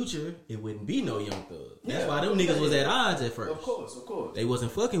to Future, it wouldn't be no Young Thug. That's why them niggas was at odds at first. Of course. They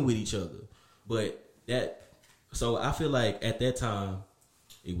wasn't fucking with each other. But so I feel like at that time,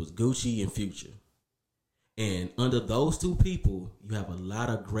 it was Gucci and Future. And under those two people, you have a lot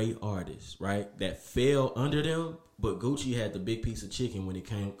of great artists, right? That fell under them, but Gucci had the big piece of chicken when it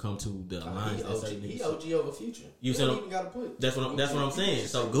come to the alliance. He OG over Future. You don't even gotta put. That's what I'm saying.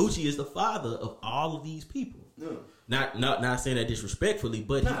 So Gucci is the father of all of these people. Yeah. Not saying that disrespectfully,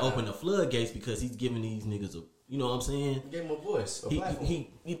 but he opened the floodgates because he's giving these niggas a. You know what I'm saying? He gave him a voice, a platform.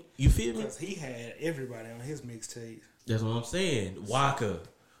 You feel me? Because he had everybody on his mixtape. That's what I'm saying. Waka,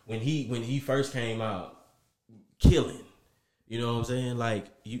 when he first came out, killing. You know what I'm saying? Like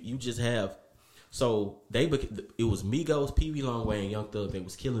you just have. So it was Migos, Pee Wee Longway, and Young Thug. They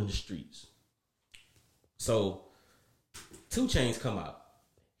was killing the streets. So 2 Chainz come out.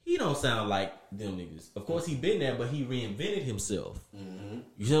 He don't sound like them niggas. Of course he been there, but he reinvented himself. Mm-hmm.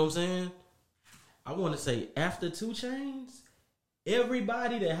 You see what I'm saying? I want to say after 2 Chainz,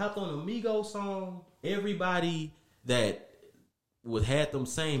 everybody that hopped on a Migos song, everybody that had them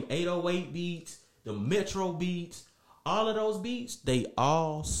same 808 beats, the Metro beats, all of those beats, they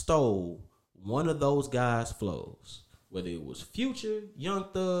all stole one of those guys' flows. Whether it was Future, Young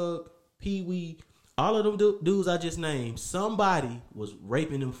Thug, Pee Wee, all of them dudes I just named, somebody was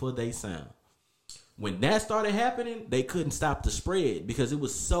raping them for their sound. When that started happening, they couldn't stop the spread because it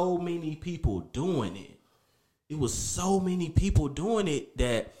was so many people doing it. It was so many people doing it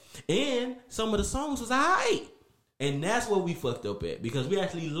that, and some of the songs was alright. And that's what we fucked up at because we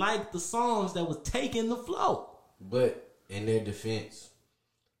actually liked the songs that was taking the flow. But in their defense,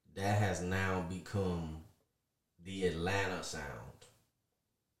 that has now become the Atlanta sound.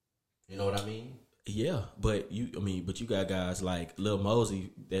 You know what I mean? Yeah, but you got guys like Lil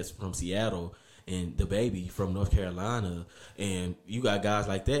Mosey that's from Seattle and the Baby from North Carolina, and you got guys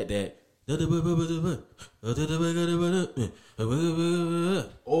like that.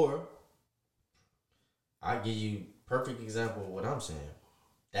 Or I give you perfect example of what I'm saying.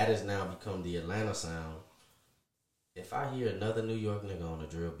 That has now become the Atlanta sound. If I hear another New York nigga on a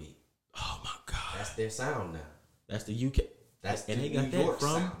drill beat, oh my god, that's their sound now. That's the UK. They got that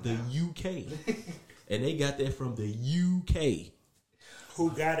from the UK. And they got that from the UK. Who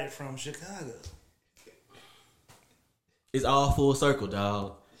got it from Chicago? It's all full circle,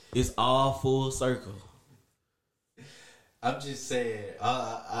 dog. It's all full circle. I'm just saying,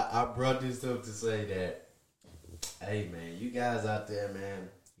 I brought this up to say that, hey man, you guys out there, man,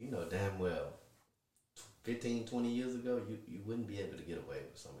 you know damn well, 15, 20 years ago, you wouldn't be able to get away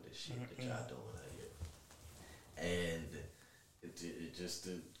with some of this shit that y'all doing out here. And it just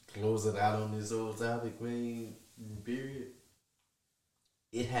to close it out on this whole topic, man, period,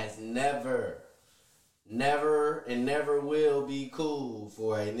 it has never, and never will be cool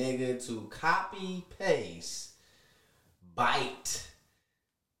for a nigga to copy, paste, bite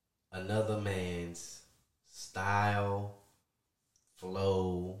another man's style,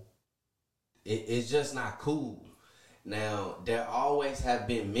 flow. It's just not cool. Now, there always have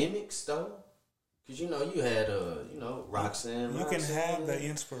been mimics, though. Because, you had, Roxanne. You can have the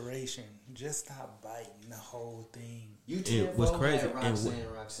inspiration. Just stop biting the whole thing. It was crazy.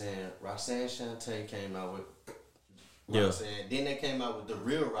 Roxanne Shante came out with Roxanne. Yeah. Then they came out with the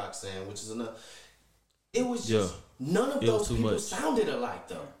real Roxanne, which is another. It was just, none of those people sounded alike,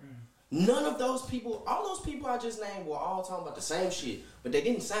 though. Mm-hmm. None of those people, all those people I just named were all talking about the same shit, but they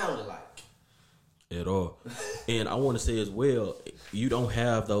didn't sound alike. At all. And I want to say as well, you don't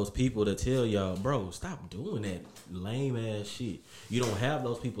have those people to tell y'all, bro, stop doing that lame ass shit. You don't have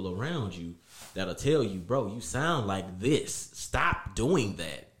those people around you that'll tell you, bro, you sound like this. Stop doing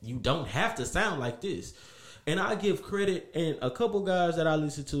that. You don't have to sound like this. And I give credit, and a couple guys that I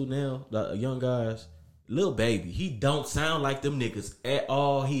listen to now, the young guys, Lil Baby, he don't sound like them niggas at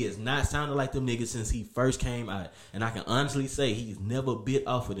all. He is not sounding like them niggas since he first came out. And I can honestly say he's never bit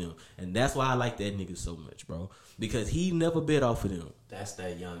off of them. And that's why I like that nigga so much, bro. Because he never bit off of them. That's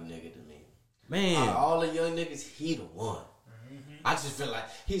that young nigga to me. Man. All the young niggas, he the one. Mm-hmm. I just feel like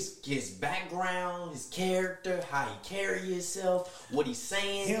his background, his character, how he carry himself, what he's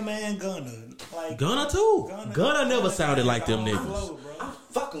saying. Him and Gunna. Like, Gunna too. Gunna never sounded like them niggas. Flow, I'm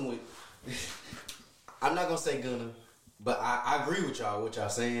fucking with I'm not gonna say Gunna, but I agree with y'all, what y'all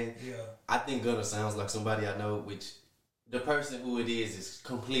saying. Yeah. I think Gunna sounds like somebody I know, which the person who it is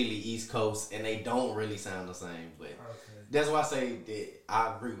completely East Coast, and they don't really sound the same. But that's why I say that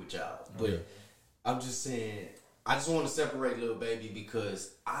I agree with y'all. But I'm just saying, I just want to separate Lil Baby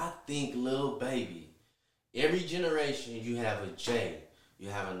because I think Lil Baby, every generation you have a Jay, you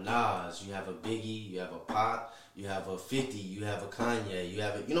have a Nas, you have a Biggie, you have a Pop, you have a 50, you have a Kanye, you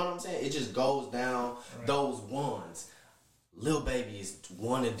have a, you know what I'm saying? It just goes down those ones. Lil Baby is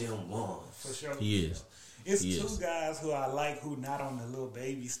one of them ones. For sure. He is. It's two guys who I like who not on the Lil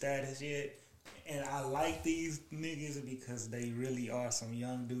Baby status yet. And I like these niggas because they really are some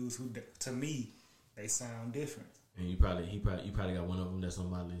young dudes who, to me, they sound different. And you probably got one of them that's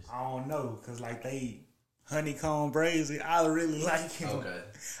on my list. I don't know, because like they Honeycomb Brazy, I really like him. Okay.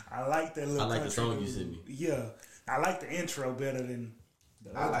 I like that little. I like the song you sent me. Yeah, I like the intro better than.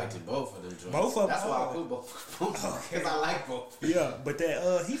 I liked it, both of them joints. Both of them. That's why I put both of them because I like both. Yeah, but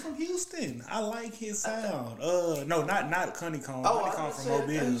that he from Houston. I like his sound. No, not Honeycomb. Honeycomb from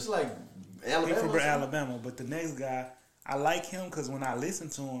Mobile. He's like Alabama. He from Alabama, but the next guy. I like him because when I listen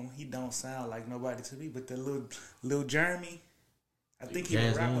to him, he don't sound like nobody to me. But the little Jeremy, I think he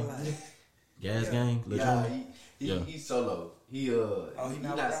rap a lot. Gas Gang? He's solo. He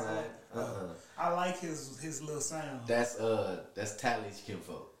not signed. I like his little sound. That's Tally's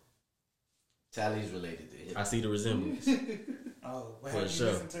kinfolk. Tally's related to him. I see the resemblance. Oh, well, For have you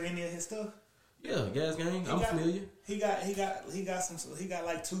sure. listened to any of his stuff? Yeah, Gas Gang. I'm familiar. He got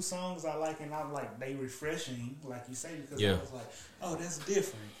like 2 songs I like, and I'm like, they refreshing, like you say, because I was like, oh, that's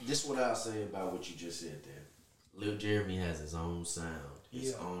different. This is what I'll say about what you just said there. Lil Jeremy has his own sound,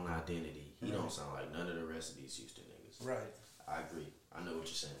 his own identity. He don't sound like none of the rest of these Houston niggas. Right. I agree. I know what you're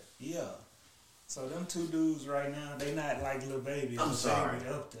saying. Yeah. So them 2 dudes right now, they not like Lil Baby. I'm Lil sorry. Baby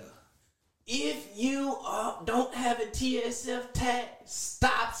up there. If you don't have a TSF tag,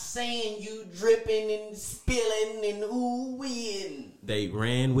 stop saying you dripping and spilling and ooh-weeing. They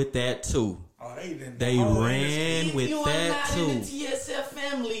ran with that too. Oh, They ran with If you that are not too. in the TSF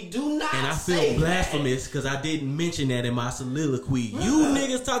family, do not And I say feel blasphemous because I didn't mention that in my soliloquy. You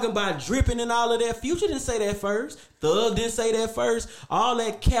niggas talking about dripping and all of that. Future didn't say that first. Thug didn't say that first. All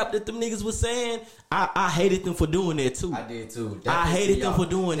that cap that them niggas was saying, I hated them for doing that too. I did too. I hated them for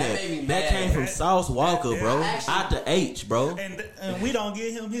doing that. Made me That mad. came from Sauce Walker, bro. Actually- Out the H, bro. And we don't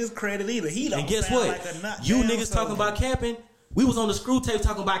give him his credit either. He don't And guess sound what? like a nut You damn niggas talking soldier. about capping. We was on the screw tape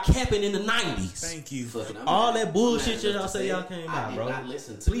talking about capping in the 90s. Thank you. Fucking, I'm All mad. that I'm bullshit mad y'all to say y'all came I out, did bro. not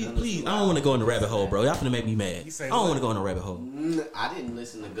listen to Please, Gunna's please. new I don't want to go in the album. rabbit hole, bro. Y'all finna make me mad. You say I don't what? want to go in the rabbit hole. I didn't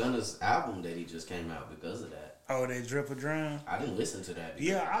listen to Gunna's album that he just came out because of that. Oh, they drip or drown. I didn't listen to that.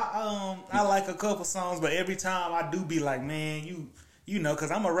 Yeah, I like a couple songs, but every time I do be like, man, you know,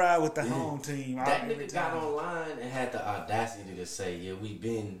 because I'm a ride with the home team. That every nigga got time. online and had the audacity to say, yeah, we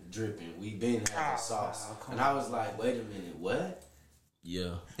been dripping. We been having sauce. come And I was like, wait a minute, what?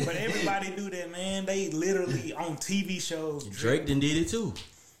 Yeah. But everybody do that, man. They literally on TV shows. Drake done did it too.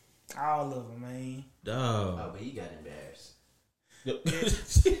 All of them, man. Dog. Oh, but he got embarrassed. But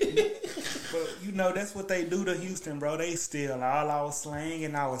you know, that's what they do to Houston, bro. They steal all our slang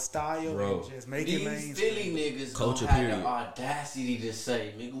and our style Bro. and just make it These mainstream. Philly niggas Culture, don't have period. the audacity to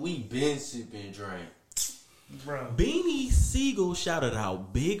say, nigga, we been sipping drink. Bro. Beanie Siegel shouted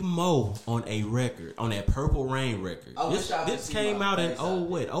out Big Mo on a record, on that Purple Rain record. I wish I could This see came my out in face out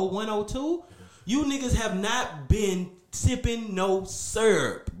there. 01, 02? You niggas have not been sipping no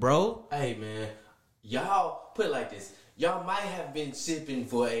syrup, bro. Hey, man, y'all, put it like this. Y'all might have been sipping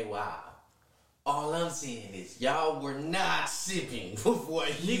for a while. All I'm saying is, y'all were not sipping before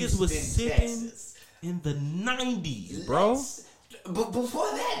Niggas was Houston, sipping Texas. in the 90s, bro. But before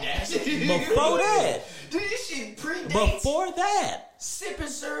that, Before that. this shit predates. Before that. Sipping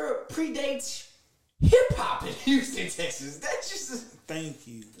syrup predates hip hop in Houston, Texas. That's just Thank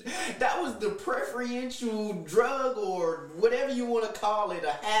you. that was the preferential drug or whatever you want to call it,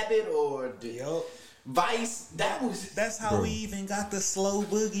 a habit or the Yup. vice. That was That's how we even got the slow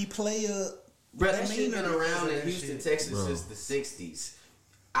boogie player. bro. That shit been around in that Houston, shit. Texas Bro. since the '60s.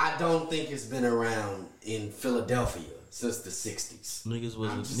 I don't think it's been around in Philadelphia since the '60s. Niggas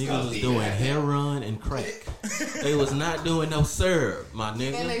I'm was just gonna leave doing that. heroin and crack. They was not doing no syrup, my And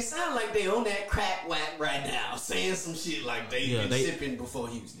they nigga. sound like they on that crack whack right now, saying some shit like they been sipping before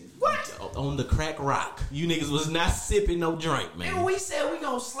Houston. What? On the crack rock. You niggas was not sipping no drink, And man. we said we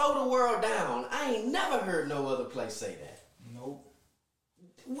gonna slow the world down. I ain't never heard no other place say that. Nope.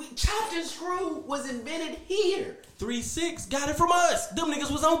 Chopped and Screw was invented here. 3-6 got it from us. Them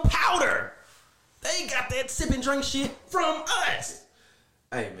niggas was on powder. They got that sip and drink shit from us.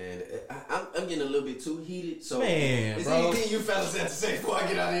 Hey man, I'm getting a little bit too heated. So Man, is bro. there anything you fellas have to say before I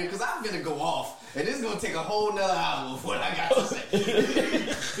get out of here? Because I'm gonna go off, and this is gonna take a whole nother hour of what I got to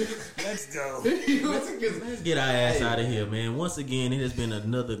say. Let's go. Let's get our ass out of here, man. Once again, it has been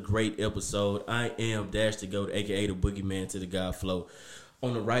another great episode. I am Dash the Goat, aka the Boogeyman to the God Flow.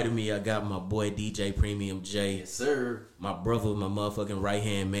 On the right of me, I got my boy DJ Premium J. Yes, sir. My brother, my motherfucking right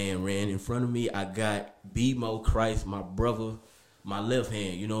hand man, ran in front of me. I got B-Mo Christ, my brother, my left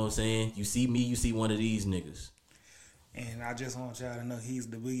hand. You know what I'm saying? You see me, you see one of these niggas. And I just want y'all to know he's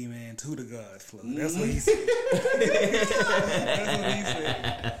the boogeyman to the God's flow. That's what he said. That's what he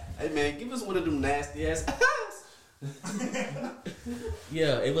said. Hey man, give us one of them nasty ass.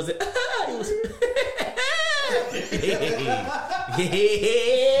 Yeah, it was. It was.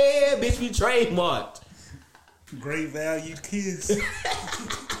 Yeah, bitch, we trademarked. Great value kiss.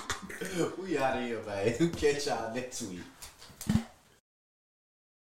 We out of here, man. Catch y'all next week.